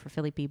Thursday for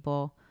Philly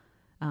people,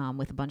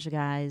 with a bunch of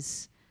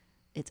guys.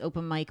 It's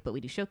open mic, but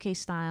we do showcase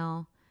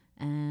style,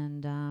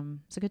 and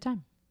it's a good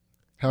time.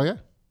 Hell yeah.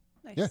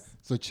 Nice. Yeah.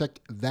 So check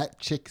that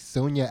chick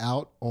Sonia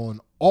out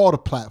on all the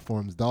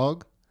platforms,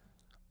 dog.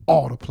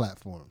 All the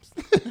platforms.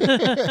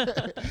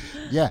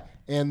 Yeah.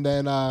 And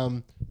then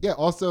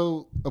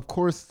also, of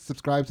course,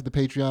 subscribe to the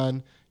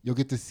Patreon. You'll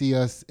get to see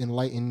us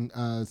enlighten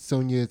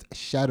Sonia's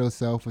shadow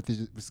self, which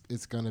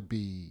it's gonna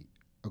be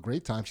a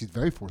great time. She's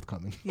very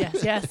forthcoming.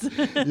 Yes. Yeah.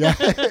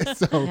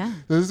 So Yeah.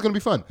 this is gonna be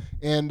fun.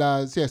 And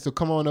so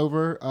come on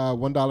over.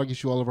 $1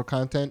 gets you all of our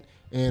content.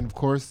 And of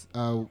course,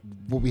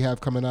 what we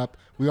have coming up,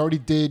 we already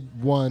did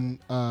one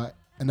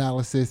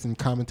analysis and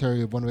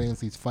commentary of one of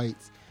Ainsley's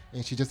fights,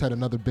 and she just had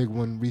another big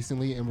one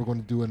recently, and we're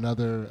going to do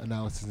another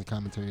analysis and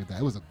commentary of that.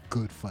 It was a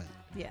good fight.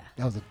 Yeah.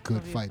 That was a good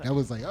That'll be fight. fun. That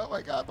was like, oh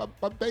my God,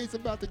 my base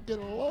about to get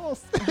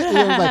lost.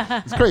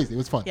 It's crazy. It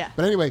was fun. Yeah.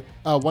 But anyway,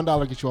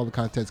 $1 gets you all the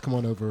contents. Come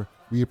on over.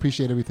 We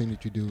appreciate everything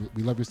that you do.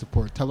 We love your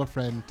support. Tell a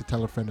friend to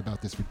tell a friend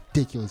about this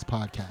ridiculous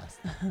podcast.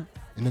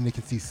 And then they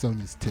can see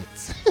Sonia's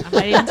tits. I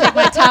might even take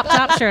my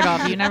top shirt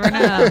off. You never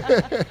know.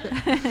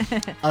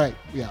 All right.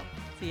 We out.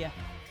 See ya.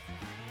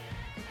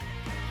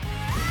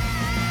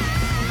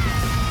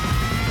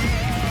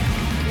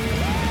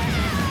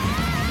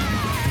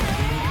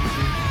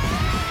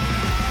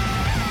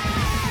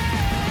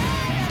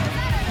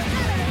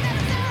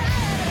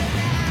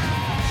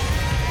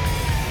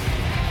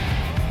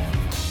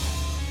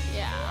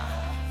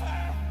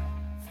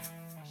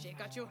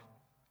 got you.